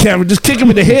head, Kevin. Just kick him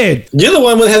in the head. You're the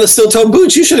one that had the steel toe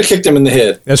boots. You should have kicked him in the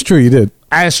head. That's true. You did.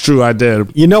 That's true. I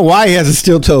did. You know why he has a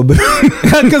steel toe boot?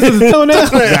 Because of the toenails.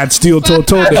 Got steel toenails.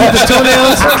 The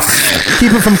toenails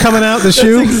keep it from coming out the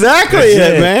shoe. That's exactly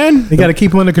it, man. You got to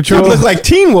keep him under control. You look like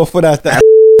Teen Wolf without that.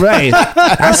 Right.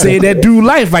 I say that dude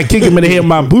life. I kick him in the head with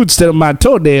my boots instead of my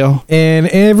toenail. And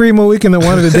every Mohican that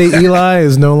wanted to date Eli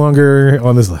is no longer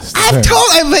on this list. I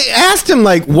asked him,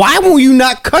 like, why will you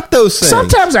not cut those things?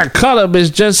 Sometimes I cut them.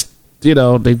 It's just, they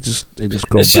just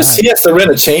grow It's just, he has to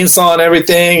rent a chainsaw and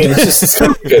everything. And it's just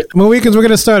good. Mohicans, we're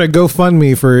going to start a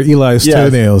GoFundMe for Eli's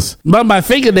toenails. But my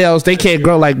fingernails, they can't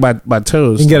grow like my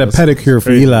toes. You can get a pedicure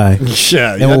for Eli.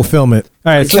 Yeah. And we'll film it.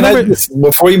 All right. So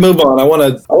before you move on, I want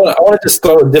to just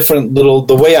throw a different little,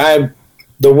 the way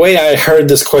I heard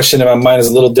this question in my mind is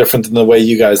a little different than the way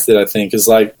you guys did, I think. Is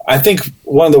like, I think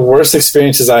one of the worst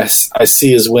experiences I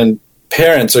see is when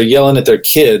parents are yelling at their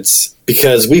kids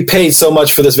because we paid so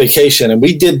much for this vacation and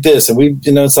we did this and we,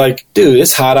 it's like, dude,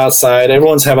 it's hot outside.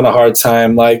 Everyone's having a hard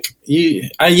time. Like, you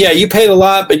paid a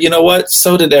lot, but you know what?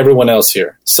 So did everyone else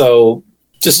here. So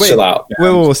just chill out.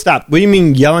 Wait, stop. What do you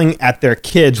mean yelling at their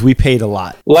kids? We paid a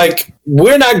lot. Like,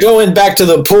 we're not going back to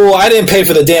the pool. I didn't pay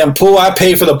for the damn pool. I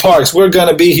paid for the parks. We're going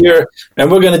to be here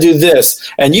and we're going to do this.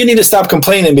 And you need to stop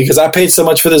complaining because I paid so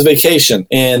much for this vacation.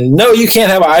 And no, you can't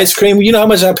have ice cream. You know how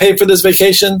much I paid for this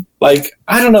vacation? Like,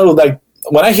 I don't know. Like,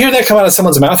 when I hear that come out of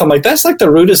someone's mouth, I'm like, that's like the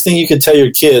rudest thing you could tell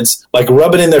your kids. Like,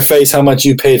 rub it in their face how much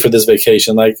you paid for this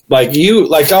vacation. Like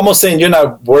almost saying you're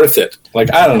not worth it.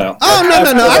 Like, I don't know. Oh,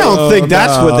 no. I don't think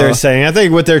that's what they're saying. I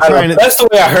think what they're trying to... That's the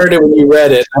way I heard it when you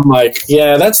read it. I'm like,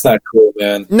 yeah, that's not cool,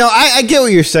 man. No, I get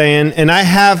what you're saying, and I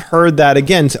have heard that,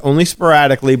 again, only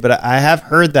sporadically, but I have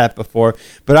heard that before.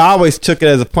 But I always took it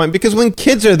as a point, because when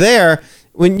kids are there...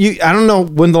 I don't know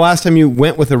when the last time you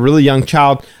went with a really young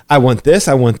child, I want this,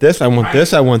 I want this, I want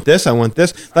this, I want this, I want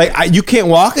this. Like, you can't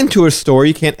walk into a store,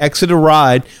 you can't exit a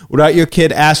ride without your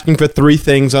kid asking for 3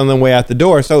 things on the way out the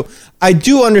door. So I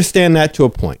do understand that to a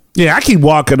point. Yeah, I keep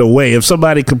walking away. If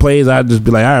somebody complains, I'd just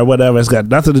be like, all right, whatever. It's got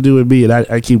nothing to do with me, and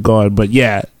I keep going. But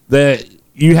yeah,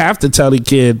 you have to tell the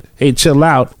kid, hey, chill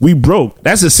out. We broke.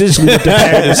 That's essentially what the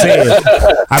parent is saying.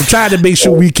 I'm trying to make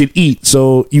sure we can eat,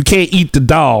 so you can't eat the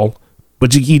doll.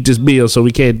 But you can eat this meal, so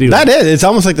we can't do that. That is. It's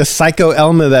almost like the psycho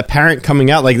element of that parent coming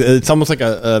out. Like, it's almost like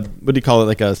a what do you call it?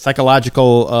 Like a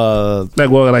psychological... Well,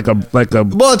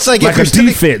 it's like a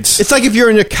defense. It's like if you're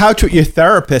on your couch with your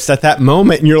therapist at that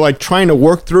moment and you're like trying to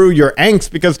work through your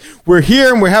angst because we're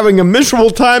here and we're having a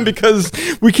miserable time because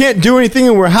we can't do anything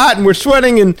and we're hot and we're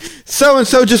sweating and so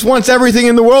just wants everything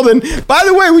in the world. And by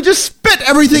the way, we just spit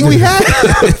everything we have.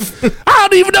 I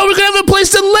don't even know we're going to have a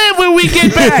place to live when we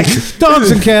get back.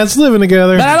 Dogs and cats living together.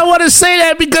 But I don't want to say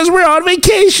that because we're on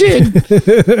vacation.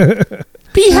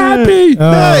 Be happy.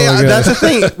 That's the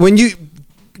thing. When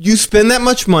you spend that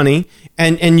much money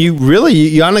and you really,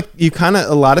 you kind of,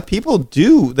 a lot of people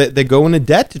do, that they go into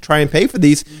debt to try and pay for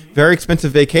these very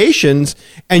expensive vacations,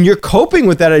 and you're coping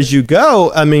with that as you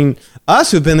go. I mean,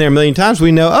 us who've been there a million times,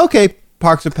 we know, okay,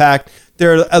 parks are packed.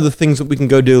 There are other things that we can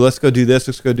go do. Let's go do this.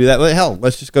 Let's go do that. Hell,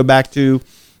 let's just go back to,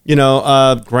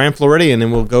 Grand Floridian,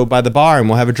 and we'll go by the bar and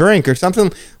we'll have a drink or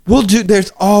something.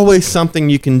 There's always something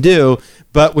you can do.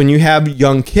 But when you have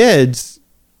young kids,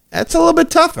 that's a little bit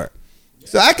tougher.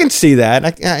 So I can see that.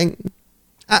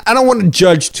 I don't want to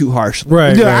judge too harshly.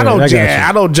 Right. Yeah,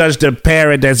 I don't judge the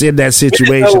parent that's in that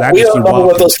situation. We don't know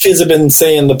what those kids have been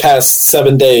saying the past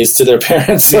 7 days to their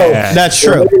parents. So that's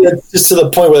true. Maybe that's just to the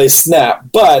point where they snap.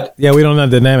 But yeah, we don't know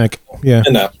the dynamic. Yeah.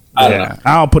 No. I don't know.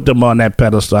 I don't put them on that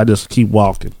pedestal. I just keep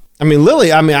walking. I mean,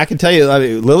 Lily, I can tell you,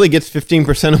 Lily gets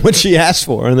 15% of what she asked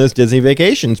for on those Disney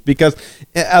vacations because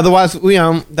otherwise, we'd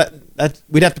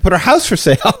have to put our house for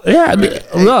sale. Yeah.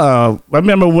 I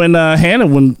remember when Hannah,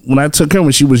 when I took her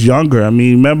when she was younger, I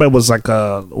mean, remember it was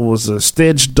a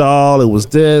Stitch doll. It was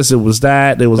this, it was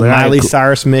that. It was the Miley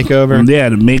Cyrus makeover. Yeah,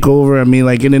 the makeover. I mean,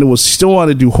 and then it was, she still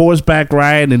wanted to do horseback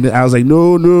riding. And I was like,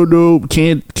 no,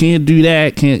 can't do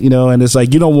that. Can't, and it's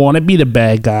like, you don't want to be the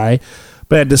bad guy.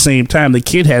 But at the same time, the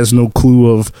kid has no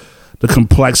clue of the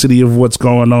complexity of what's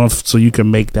going on, so you can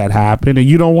make that happen, and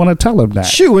you don't want to tell them that.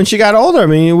 Shoot, when she got older, I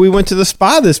mean, we went to the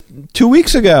spa 2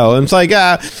 weeks ago, and it's like,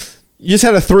 you just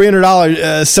had a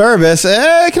 $300 service.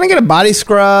 Can I get a body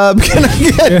scrub? Can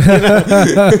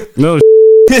I get no?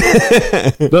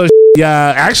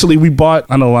 Yeah, actually, we bought.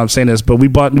 I don't know why I'm saying this, but we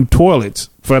bought new toilets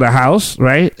for the house,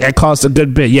 right? That cost a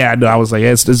good bit. Yeah, I know. I was like,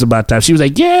 it's about time. She was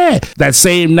like, yeah. That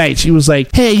same night, she was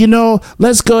like, hey,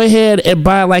 let's go ahead and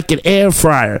buy like an air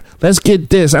fryer. Let's get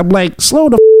this. I'm like, slow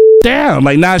the down.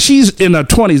 Like, now she's in her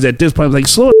 20s at this point. I'm like,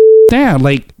 slow the down.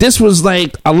 Like, this was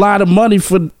like a lot of money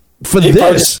for they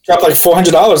this. Dropped like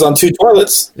 $400 on 2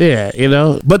 toilets. Yeah,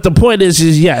 But the point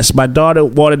is yes, my daughter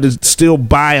wanted to still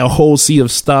buy a whole sea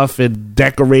of stuff and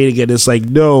decorating it. It's like,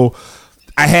 no,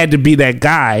 I had to be that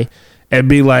guy and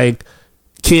be like,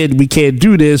 kid, we can't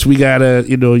do this. We gotta,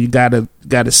 you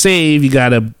gotta save, you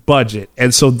gotta budget.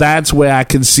 And so that's where I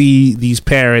can see these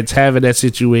parents having that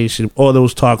situation or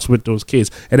those talks with those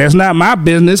kids. And that's not my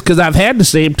business because I've had the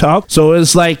same talk. So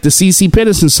it's like the CeCe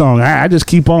Peniston song. I just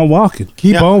keep on walking.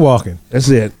 Keep on walking. That's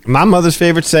it. My mother's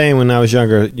favorite saying when I was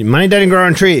younger, money doesn't grow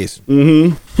on trees.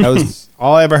 Mm-hmm. That was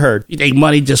all I ever heard. You think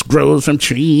money just grows from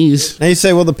trees? And you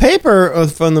say, well, the paper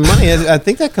from the money, I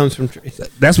think that comes from trees.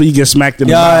 That's when you get smacked in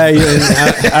the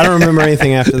mouth. I don't remember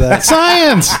anything after that.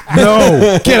 Science!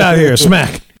 No. Get out of here.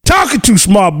 Smack. Talking too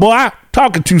smart, boy.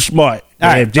 Talking too smart. All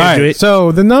right.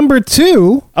 So the number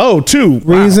 2. Oh, 2.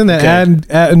 Reason that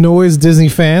annoys Disney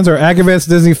fans or aggravates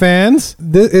Disney fans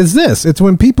is this. It's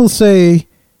when people say,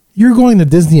 you're going to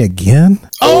Disney again?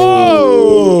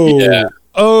 Oh! Yeah.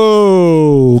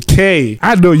 Okay.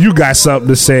 I know you got something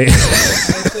to say.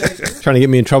 Trying to get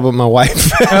me in trouble with my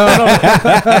wife.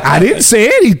 I didn't say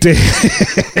anything.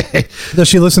 Does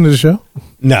she listen to the show?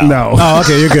 No. Oh,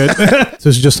 okay, you're good. So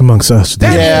it's just amongst us.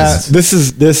 Yeah, this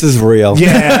is real.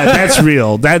 Yeah, that's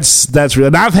real. That's real.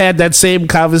 And I've had that same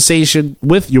conversation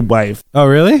with your wife. Oh,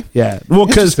 really? Yeah. Well,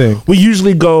 because Interesting. we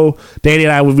usually go, Danny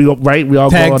and I, we go, right? We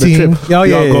all Tag go on team. a trip. Oh, we yeah, all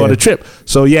yeah, go on yeah. a trip.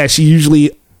 So, yeah, she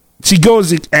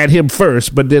goes at him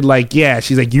first, but then, like, yeah,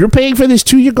 she's like, you're paying for this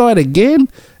too? You're going again?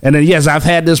 And then, yes, I've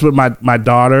had this with my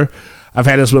daughter. I've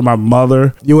had this with my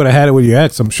mother. You would have had it with your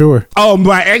ex, I'm sure. Oh,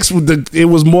 my ex, it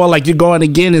was more like you're going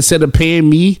again instead of paying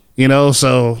me, you know?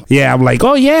 So, yeah, I'm like,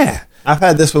 oh, yeah. I've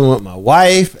had this one with my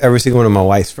wife, every single one of my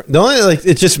wife's friends. The only, like,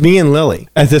 it's just me and Lily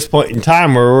at this point in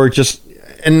time where we're just,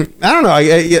 and I don't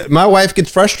know, my wife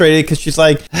gets frustrated because she's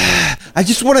like, I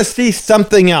just want to see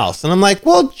something else. And I'm like,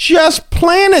 well, just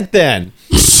plan it then.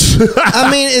 I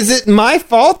mean, is it my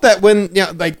fault that when,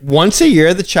 like once a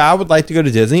year, the child would like to go to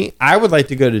Disney? I would like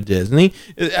to go to Disney.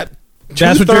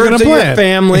 That's what you're going to plan. Your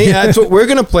family. That's what we're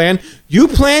going to plan. You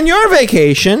plan your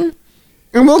vacation,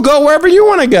 and we'll go wherever you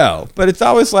want to go. But it's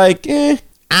always like, I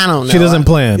don't know. She doesn't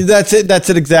plan. That's it. That's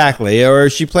it exactly. Or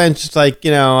she plans just like,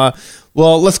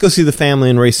 well, let's go see the family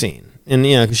in Racine. And,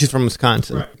 because she's from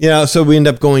Wisconsin. Right. So we end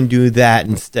up going do that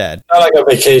instead. Not like a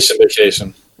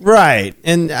vacation. Right.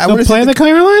 And I would plan the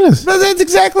Carolinas. But that's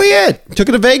exactly it. Took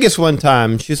her to Vegas one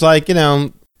time. She's like,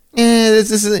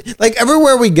 this is like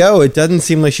everywhere we go, it doesn't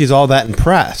seem like she's all that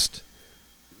impressed.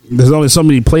 There's only so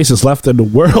many places left in the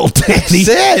world, Danny. That's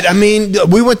it. I mean,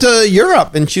 we went to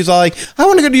Europe, and she's all like, I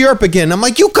want to go to Europe again. I'm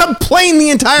like, you complained the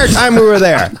entire time we were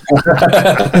there. Like,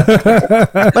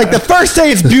 the first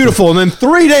day it's beautiful, and then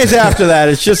 3 days after that,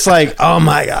 it's just like, oh,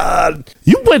 my God.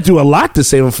 You went through a lot to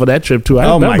save up for that trip, too.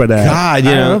 I remember that. God,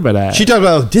 I remember that. She talked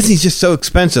about, Disney's just so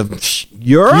expensive.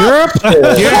 Europe?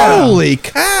 Yeah. Holy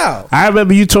cow. I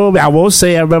remember you told me, I won't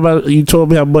say, I remember you told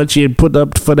me how much you had put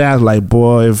up for that. I was like,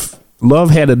 boy, if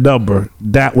Love had a number,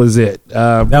 that was it.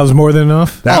 That was more than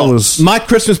enough? That was... My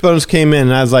Christmas bonus came in,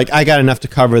 and I was like, I got enough to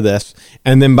cover this.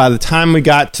 And then by the time we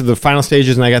got to the final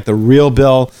stages and I got the real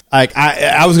bill, like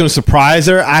I was going to surprise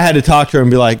her. I had to talk to her and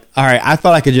be like, all right, I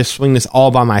thought I could just swing this all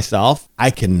by myself.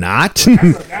 I cannot. You're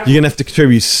going to have to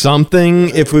contribute something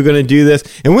if we're going to do this.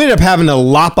 And we ended up having to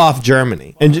lop off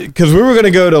Germany. And because we were going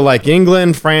to go to like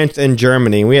England, France, and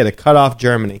Germany. And we had to cut off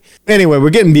Germany. Anyway, we're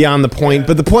getting beyond the point.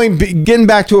 But the point, getting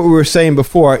back to what we were saying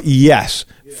before, yes,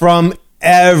 from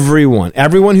everyone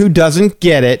who doesn't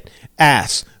get it,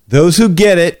 ask. Those who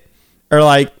get it are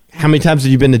like, how many times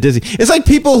have you been to Disney? It's like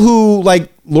people who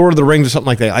like Lord of the Rings or something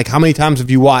like that. Like, how many times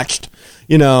have you watched,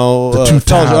 Two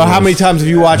Towers, or how many times have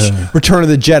you watched Return of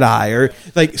the Jedi? Or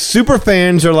like super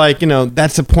fans are like,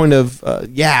 that's the point of,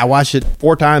 I watched it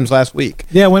 4 times last week.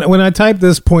 Yeah, when I typed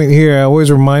this point here, I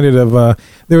always reminded of,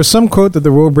 there was some quote that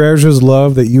the Road Browsers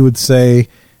love that you would say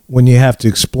when you have to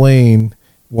explain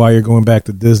why you're going back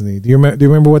to Disney. Do you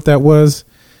remember what that was?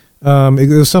 It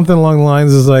was something along the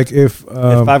lines is like if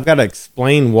I've got to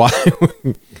explain why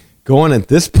we're going at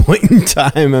this point in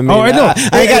time, I mean, I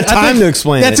ain't got time to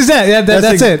explain. That's exactly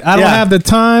that's it. I don't have the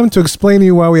time to explain to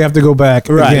you why we have to go back.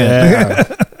 Right? Again.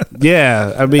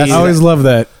 Yeah, I mean, I always love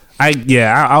that.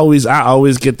 I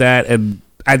always get that, and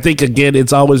I think again,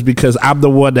 it's always because I'm the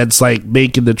one that's like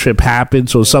making the trip happen.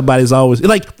 So somebody's always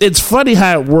like, it's funny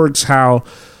how it works. How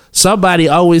somebody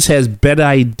always has better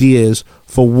ideas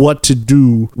for what to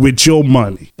do with your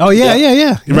money. Oh,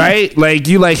 yeah. Right? Like,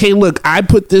 you like, hey, look, I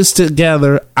put this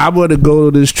together. I'm going to go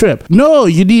to this trip. No,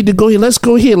 you need to go here. Let's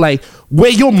go here. Like,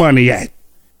 where your money at?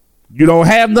 You don't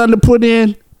have nothing to put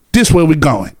in? This where we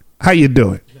going. How you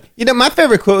doing? My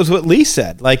favorite quote was what Lee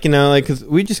said. Like, because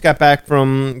we just got back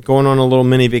from going on a little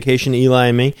mini vacation, Eli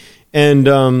and me. And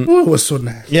it was so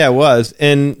nice. Yeah, it was.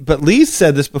 But Lee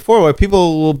said this before, where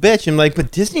people will bitch and like,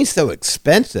 but Disney's so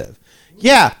expensive.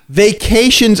 Yeah,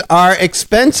 vacations are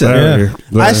expensive. Very.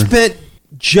 I spent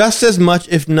just as much,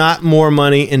 if not more,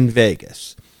 money in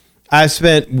Vegas. I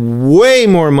spent way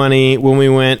more money when we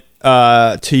went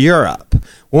to Europe.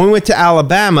 When we went to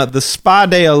Alabama, the spa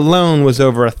day alone was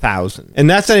over $1,000. And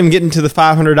that's not even getting to the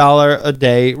 $500 a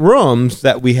day rooms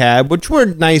that we had, which were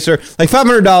nicer. Like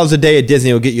 $500 a day at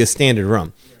Disney will get you a standard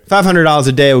room. $500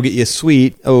 a day will get you a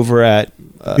suite over at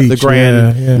the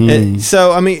Grand. Yeah. And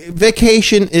so, I mean,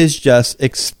 vacation is just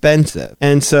expensive.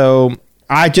 And so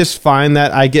I just find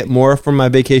that I get more from my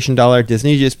vacation dollar at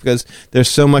Disney just because there's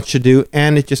so much to do.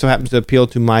 And it just so happens to appeal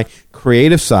to my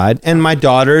creative side and my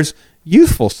daughter's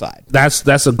youthful side.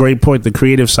 That's a great point. The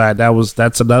creative side.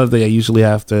 That's another thing I usually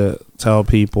have to tell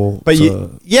people. But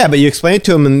you explain it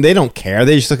to them and they don't care.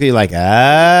 They just look at you like,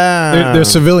 They're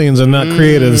civilians and not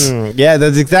creatives. Yeah,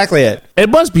 that's exactly it. It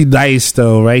must be nice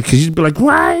though, right? Because you'd be like,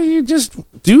 why you just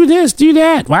do this, do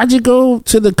that? Why'd you go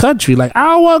to the country? Like, I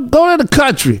don't want to go to the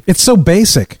country. It's so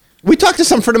basic. We talked to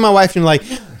some friend of my wife and like,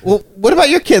 well, what about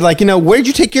your kid? Like, where'd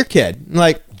you take your kid? I'm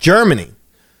like, Germany.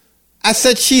 I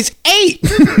said, she's 8.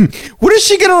 What is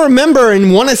she going to remember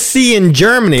and want to see in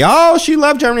Germany? Oh, she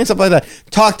loved Germany and stuff like that.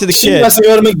 Talk to the She kid. wants to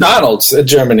go to McDonald's in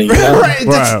Germany. You know?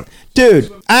 Right.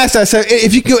 Dude, I asked her, I said,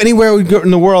 if you could go anywhere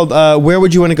in the world, where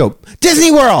would you want to go?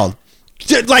 Disney World.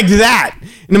 Like that.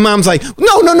 And the mom's like,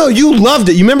 no, you loved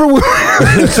it. You remember?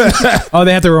 Oh,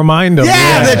 they have to remind them.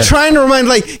 Yeah, they're trying to remind,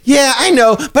 like, yeah, I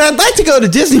know, but I'd like to go to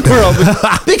Disney World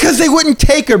because they wouldn't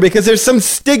take her because there's some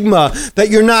stigma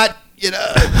that you're not,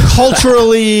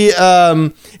 culturally,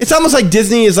 it's almost like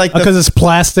Disney is like because it's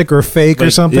plastic or fake or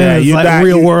something. yeah, it's you're like not-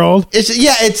 real world.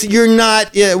 you're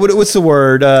not. Yeah, what's the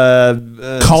word?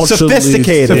 Culturally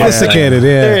Sophisticated. Sophisticated,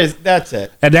 yeah. There is. That's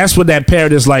it. And that's when that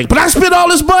parent is like, but I spent all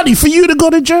this money for you to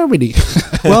go to Germany.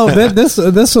 Well, this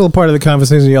little part of the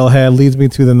conversation y'all had leads me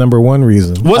to the number one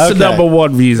reason. What's the Okay. number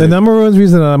one The reason? number one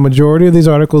reason a majority of these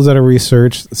articles that are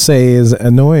researched say is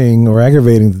annoying or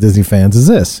aggravating to Disney fans is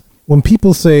this. When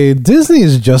people say Disney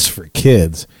is just for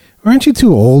kids, aren't you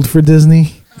too old for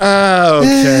Disney?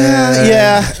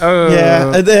 Yeah.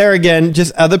 There again,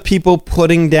 just other people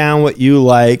putting down what you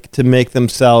like to make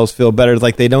themselves feel better.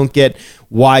 Like they don't get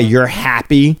why you're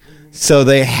happy, so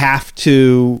they have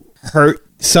to hurt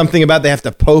something about. They have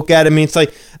to poke at it. I mean, it's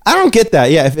like I don't get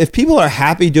that. Yeah, if people are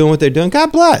happy doing what they're doing,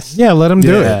 God bless. Yeah, let them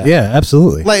do Yeah. it. Yeah,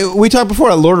 absolutely. Like we talked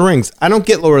before, Lord of the Rings. I don't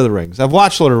get Lord of the Rings. I've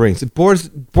watched Lord of the Rings. It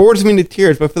bores me to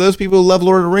tears. But for those people who love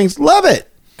Lord of the Rings, love it.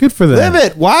 Good for them. Live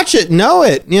it, watch it, know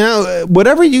it.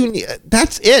 Whatever you need.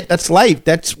 That's it. That's life.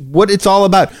 That's what it's all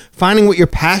about. Finding what you're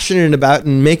passionate about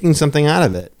and making something out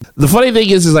of it. The funny thing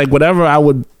is like when I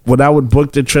would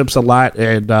book the trips a lot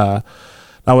and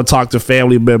I would talk to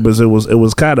family members, it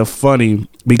was kind of funny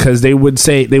because they would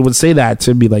say that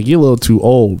to me, like, you're a little too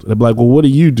old. And I'm like, well, what do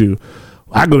you do?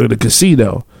 I go to the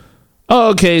casino.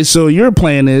 Oh, okay, so your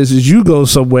plan is you go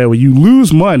somewhere where you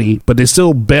lose money, but there's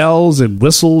still bells and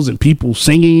whistles and people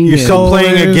singing. You're and still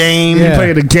playing a game. Yeah. You're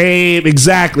playing a game.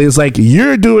 Exactly. It's like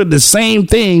you're doing the same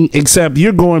thing, except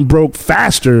you're going broke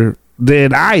faster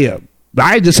than I am.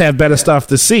 I just have better stuff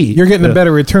to see. You're getting a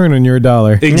better return on your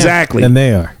dollar. Exactly. Than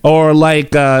they are. Or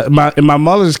like in my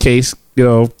mother's case,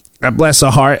 God bless her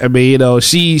heart. I mean,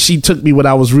 she took me when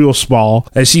I was real small,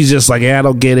 and she's just like, yeah, I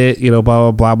don't get it, blah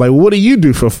blah blah. I'm like, what do you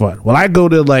do for fun? Well, I go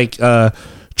to like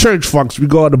church functions. We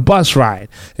go on the bus ride,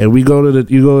 and you go to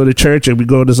the church, and we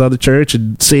go to this other church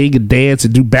and sing and dance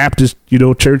and do Baptist,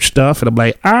 church stuff. And I'm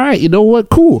like, all right, you know what,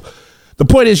 cool. The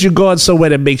point is you're going somewhere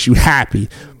that makes you happy.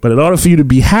 But in order for you to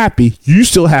be happy, you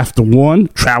still have to, 1,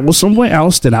 travel somewhere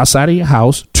else than outside of your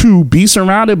house. 2, be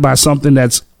surrounded by something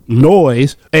that's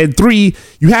noise. And 3,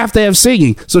 you have to have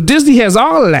singing. So Disney has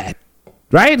all of that,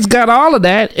 right? It's got all of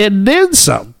that and then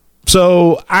some.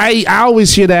 So I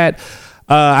always hear that.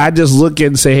 I just look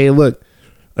and say, hey, look,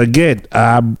 again,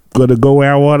 I'm going to go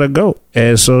where I want to go.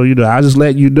 And so, I just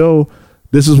let you know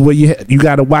this is where you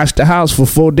got to watch the house for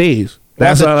 4 days.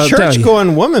 That's As all a I'll tell you.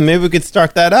 church-going woman, maybe we could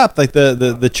start that up, like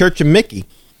the Church of Mickey.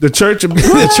 The Church of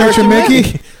The Church of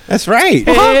Mickey. That's right.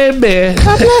 Hey, man.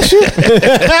 God bless you.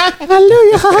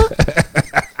 Hallelujah.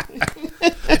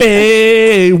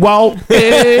 Hey, Walt.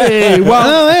 Hey, Walt.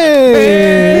 Oh,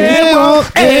 hey. Hey, Walt.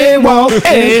 Hey, Walt.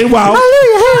 Hey, Walt.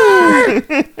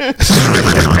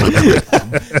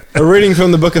 A reading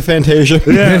from the Book of Fantasia.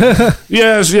 Yeah.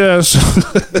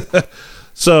 Yes.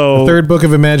 So Third book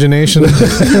of imagination. turn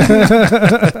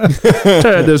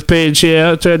this page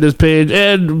here, turn this page.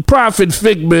 And Prophet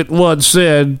Figment once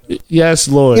said, yes,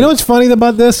 Lord. You know what's funny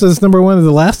about this is, number one, the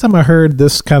last time I heard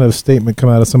this kind of statement come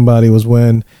out of somebody was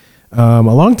when a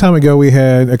long time ago we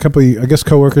had a couple of, I guess,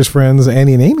 coworkers, friends,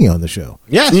 Annie and Amy on the show.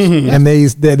 Yes. And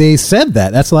they said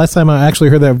that. That's the last time I actually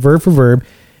heard that verb for verb.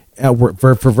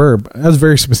 Verb for verb. That was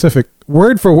very specific.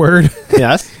 Word for word.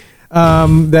 Yes.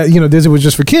 That Disney was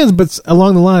just for kids, but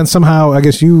along the line somehow I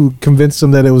guess you convinced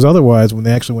them that it was otherwise when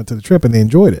they actually went to the trip and they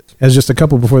enjoyed it as just a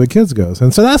couple before the kids goes.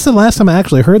 And so that's the last time I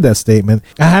actually heard that statement.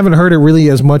 I haven't heard it really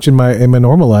as much in my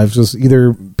normal life. Just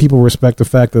either people respect the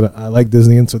fact that I like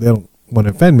Disney and so they don't want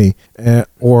to offend me,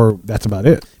 or that's about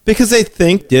it. Because they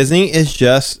think Disney is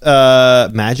just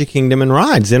Magic Kingdom and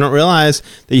rides. They don't realize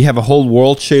that you have a whole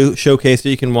world showcase that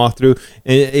you can walk through.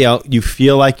 And, you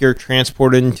feel like you're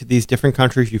transported into these different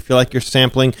countries. You feel like you're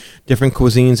sampling different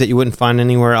cuisines that you wouldn't find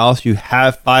anywhere else. You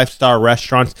have 5-star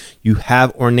restaurants. You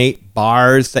have ornate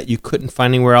bars that you couldn't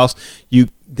find anywhere else.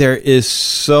 There is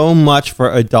so much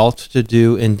for adults to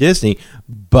do in Disney.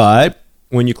 But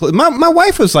when you my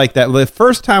wife was like that. The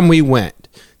first time we went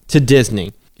to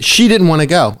Disney, she didn't want to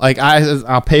go. Like,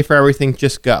 I'll pay for everything,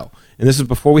 just go. And this is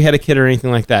before we had a kid or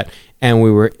anything like that. And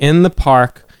we were in the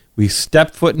park. We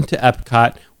stepped foot into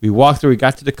Epcot. We walked through. We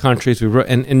got to the countries.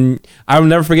 And I will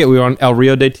never forget, we were on El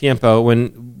Rio de Tiempo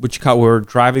we were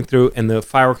driving through, and the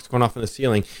fireworks going off in the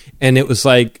ceiling. And it was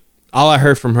like, all I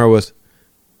heard from her was,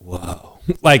 whoa.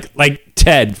 like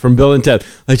Ted from Bill and Ted.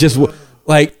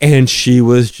 And she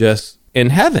was just in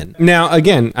heaven. Now,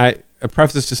 again, I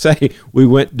preface to say we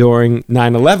went during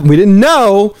 9/11. We didn't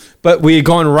know, but we had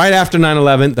gone right after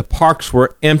 9/11. The parks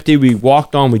were empty. We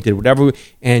walked on. We did whatever.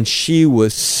 And she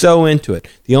was so into it.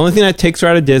 The only thing that takes her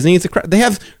out of Disney is they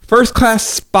have first-class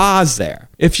spas there.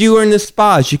 If you were in the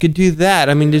spas, you could do that.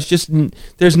 I mean,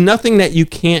 there's nothing that you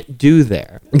can't do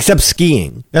there except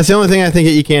skiing. That's the only thing I think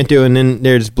that you can't do. And then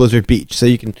there's Blizzard Beach, so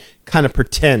you can kind of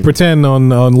pretend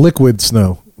on liquid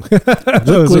snow.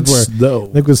 Liquid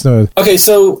snow. Okay,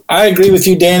 so I agree with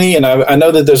you, Danny, and I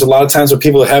know that there's a lot of times where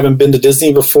people haven't been to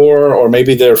Disney before, or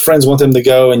maybe their friends want them to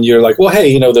go, and you're like, well,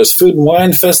 hey, there's Food and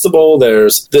Wine Festival,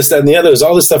 there's this, that, and the other. There's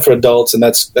all this stuff for adults, and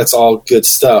that's all good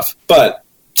stuff. But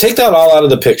take that all out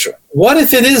of the picture. What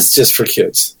if it is just for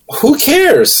kids? Who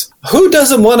cares? Who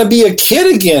doesn't want to be a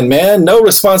kid again, man? No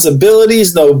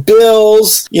responsibilities, no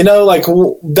bills.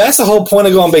 That's the whole point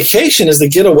of going on vacation, is to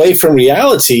get away from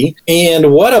reality.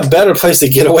 And what a better place to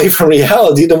get away from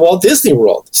reality than Walt Disney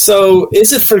World. So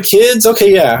is it for kids?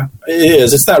 Okay, yeah, it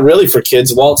is. It's not really for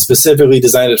kids. Walt specifically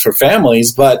designed it for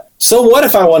families. But so what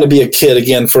if I want to be a kid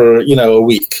again for, a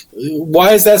week?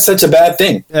 Why is that such a bad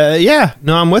thing? Yeah.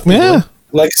 No, I'm with you. Yeah.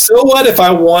 So what if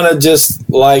I want to just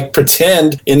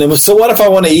pretend? And so what if I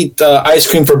want to eat ice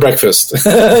cream for breakfast?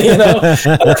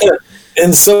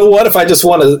 And so what if I just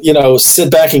want to,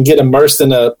 sit back and get immersed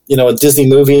in a Disney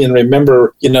movie and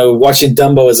remember, watching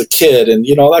Dumbo as a kid and,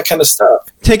 all that kind of stuff.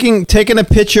 Taking a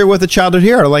picture with a childhood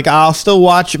hero. I'll still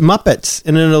watch Muppets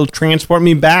and it'll transport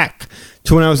me back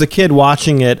to when I was a kid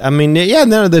watching it. I mean, yeah,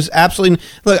 no, there's absolutely...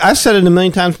 Look, I've said it a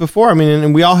million times before. I mean,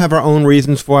 and we all have our own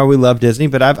reasons for why we love Disney,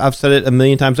 but I've said it a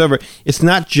million times over. It's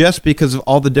not just because of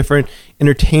all the different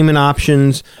entertainment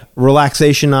options,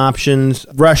 relaxation options,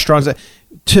 restaurants.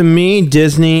 To me,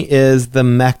 Disney is the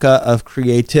mecca of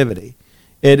creativity.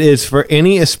 It is for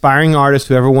any aspiring artist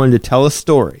who ever wanted to tell a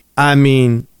story. I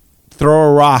mean, throw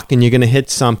a rock and you're going to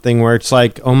hit something where it's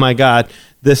like, oh my God,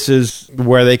 this is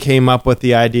where they came up with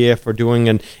the idea for doing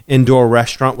an indoor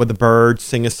restaurant where the birds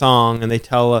sing a song and they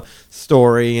tell a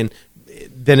story, and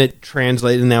then it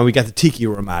translated, and now we got the tiki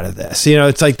room out of this.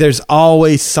 It's like there's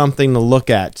always something to look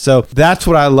at. So that's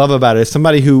what I love about it. As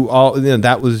somebody who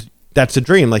that's a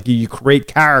dream. You create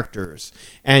characters,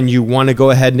 and you want to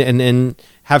go ahead and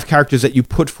have characters that you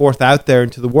put forth out there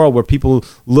into the world where people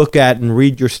look at and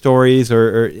read your stories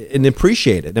and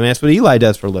appreciate it. I mean, that's what Eli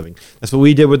does for a living. That's what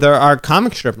we did with our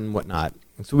comic strip and whatnot.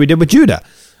 That's what we did with Judah.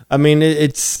 I mean,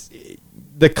 it's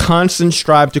the constant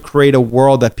strive to create a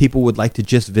world that people would like to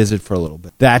just visit for a little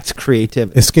bit. That's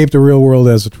creativity. Escape the real world,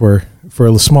 as it were, for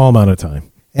a small amount of time.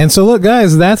 And so, look,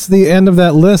 guys, that's the end of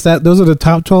that list. Those are the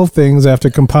top 12 things after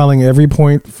compiling every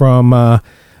point from all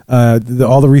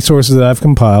the resources that I've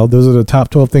compiled. Those are the top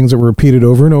 12 things that were repeated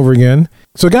over and over again.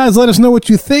 So, guys, let us know what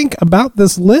you think about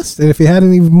this list. And if you had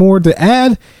any more to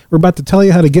add, we're about to tell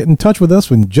you how to get in touch with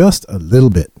us in just a little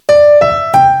bit.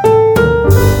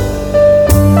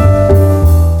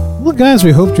 Well, guys,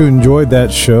 we hope you enjoyed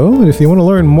that show. And if you want to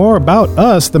learn more about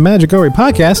us, the Magic Our Way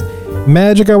podcast,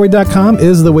 magicourway.com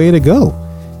is the way to go.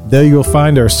 There you'll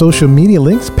find our social media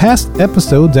links, past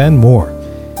episodes, and more.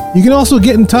 You can also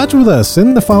get in touch with us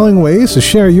in the following ways to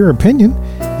share your opinion.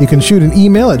 You can shoot an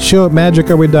email at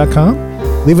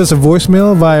show@magicourway.com, leave us a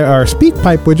voicemail via our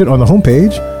SpeakPipe widget on the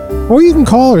homepage, or you can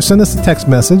call or send us a text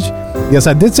message. Yes,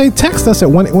 I did say text us at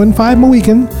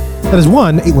 1-815-MOWEEKEN. That is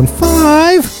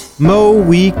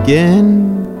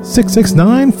 1-815-MOWEEKEN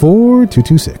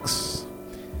 669-4226.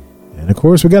 And of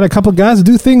course, we got a couple guys that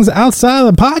do things outside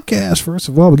of the podcast. First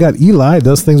of all, we got Eli,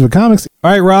 does things with comics. All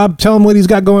right, Rob, tell him what he's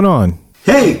got going on.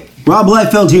 Hey, Rob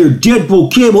Liefeld here.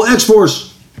 Deadpool, Cable,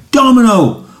 X-Force,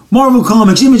 Domino, Marvel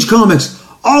Comics, Image Comics,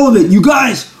 all of it. You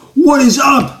guys, what is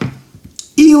up?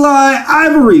 Eli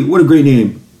Ivory, what a great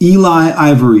name. Eli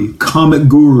Ivory, comic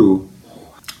guru.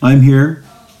 I'm here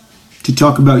to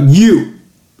talk about you.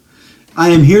 I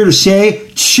am here to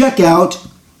say, check out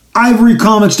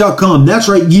ivorycomics.com. That's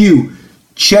right, you.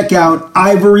 Check out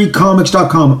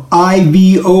ivorycomics.com.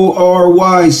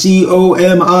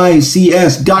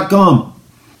 ivorycomics.com.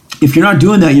 If you're not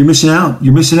doing that, you're missing out.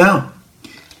 You're missing out.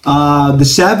 The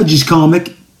Savages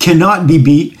comic cannot be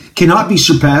beat, cannot be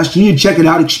surpassed. You need to check it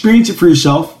out, experience it for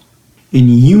yourself, and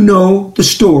you know the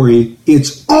story.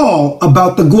 It's all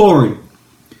about the glory.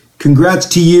 Congrats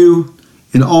to you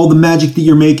and all the magic that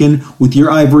you're making with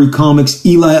your Ivory Comics,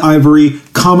 Eli Ivory,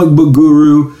 comic book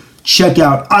guru. Check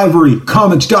out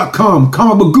ivorycomics.com,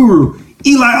 comic book guru,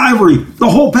 Eli Ivory, the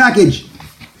whole package.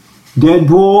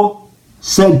 Deadpool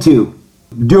said to.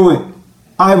 Do it.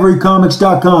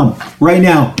 ivorycomics.com right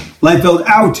now. Liefeld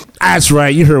out. That's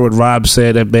right. You heard what Rob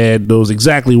said. That man knows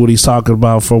exactly what he's talking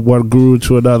about from one guru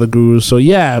to another guru. So,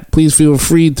 yeah, please feel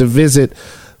free to visit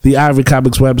the Ivory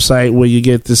Comics website where you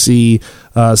get to see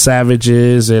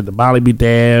Savages and Molly Be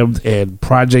Damned and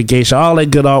Project Geisha, all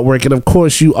that good artwork. And, of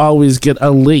course, you always get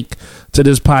a link to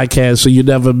this podcast so you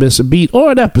never miss a beat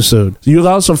or an episode. You can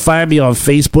also find me on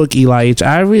Facebook, Eli H.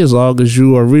 Ivory. As long as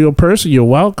you're a real person, you're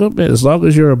welcome. And as long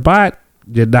as you're a bot,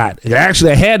 you're not. And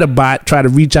actually, I had a bot try to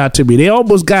reach out to me. They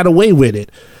almost got away with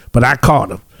it, but I caught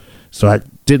them. So I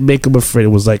didn't make them afraid. It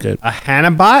was like a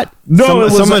Hannah bot? No,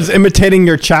 someone's imitating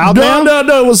your child now?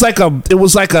 No. It was like a.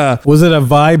 Was it a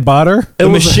vibe botter? The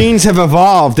machines have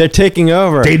evolved. They're taking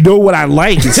over. They know what I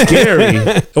like. It's scary.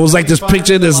 It was like this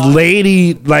picture of this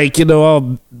lady, like,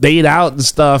 all made out and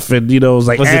stuff, and it was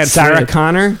like. Was it Sarah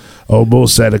Connor?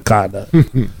 Almost Sarah Connor.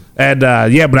 And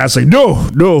but I was like,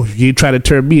 no, you try to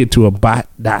turn me into a bot.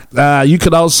 Nah. You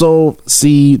can also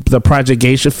see the Project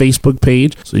Geisha Facebook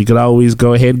page, so you can always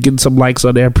go ahead and get some likes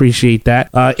on there. Appreciate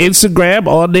that. Instagram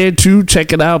on there too,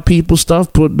 checking out people's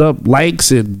stuff, putting up likes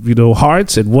and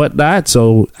hearts and whatnot.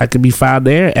 So I can be found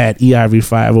there at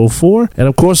EIV504, and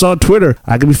of course on Twitter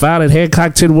I can be found at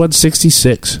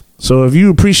Hancock10166. So if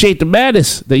you appreciate the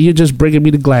madness, then you're just bringing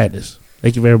me the gladness.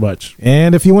 Thank you very much.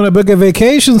 And if you want to book a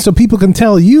vacation so people can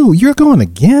tell you're going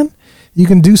again, you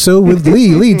can do so with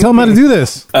Lee. Lee, tell them how to do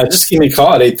this. Just give me a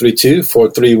call at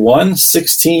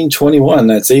 832-431-1621.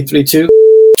 That's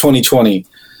 832-2020.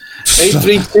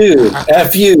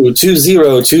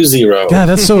 832-FU-2020. God,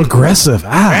 that's so aggressive.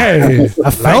 I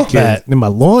felt that in my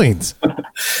loins.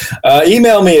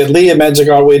 Email me at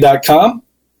lee@magicourway.com.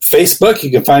 Facebook,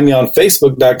 you can find me on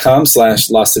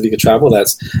facebook.com/Lastovica Travel.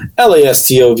 That's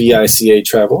LASTOVICA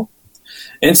Travel.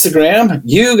 Instagram,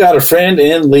 you got a friend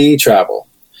in Lee Travel.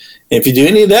 If you do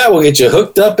any of that, we'll get you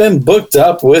hooked up and booked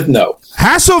up with no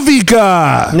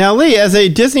Hasselvika. Now, Lee, as a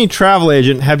Disney travel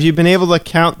agent, have you been able to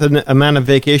count the amount of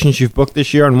vacations you've booked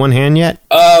this year on one hand yet?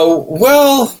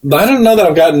 Well, I don't know that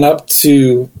I've gotten up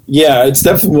to. Yeah, it's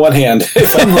definitely one hand.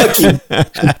 If I'm lucky.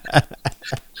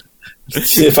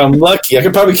 If I'm lucky, I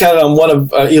could probably count it on one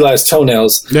of Eli's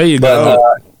toenails. There you go.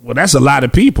 Well, that's a lot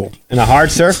of people. And a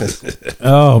hard surface.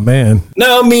 Oh, man.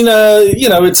 No, I mean,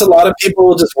 it's a lot of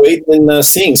people just waiting and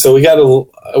seeing. So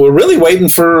we're really waiting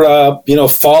for,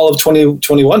 fall of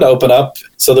 2021 to open up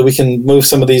so that we can move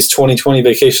some of these 2020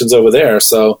 vacations over there.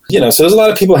 So, so there's a lot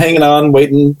of people hanging on,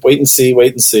 wait and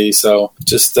see. So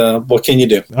just what can you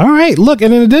do? All right. Look,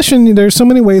 and in addition, there's so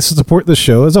many ways to support the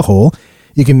show as a whole.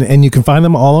 You can find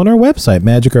them all on our website,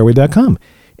 magicourway.com.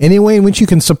 Any way in which you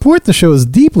can support the show is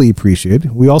deeply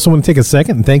appreciated. We also want to take a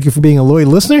second and thank you for being a loyal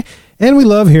listener, and we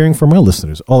love hearing from our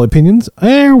listeners. All opinions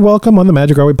are welcome on the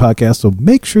Magic Our Way podcast, so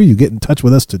make sure you get in touch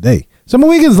with us today. So, my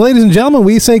weekends, ladies and gentlemen,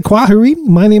 we say Kwahari.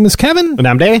 My name is Kevin. And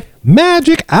I'm Day.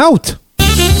 Magic out.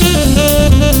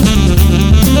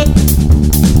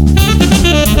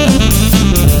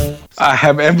 I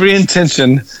have every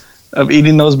intention of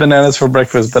eating those bananas for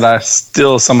breakfast, but I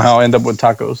still somehow end up with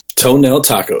tacos. Toenail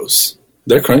tacos.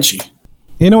 They're crunchy.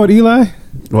 You know what, Eli?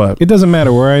 What? It doesn't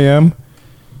matter where I am,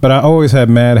 but I always have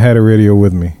Mad Hatter Radio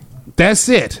with me. That's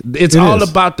it. It's all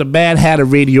about the Mad Hatter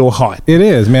Radio heart. It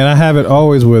is, man. I have it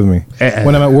always with me.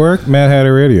 When I'm at work, Mad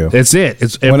Hatter Radio. That's it.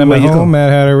 It's when I'm at home,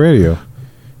 Mad Hatter Radio.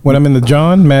 When I'm in the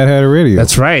John, Mad Hatter Radio.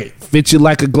 That's right. Fits you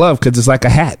like a glove because it's like a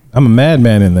hat. I'm a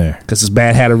madman in there. Because it's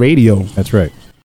Mad Hatter Radio. That's right.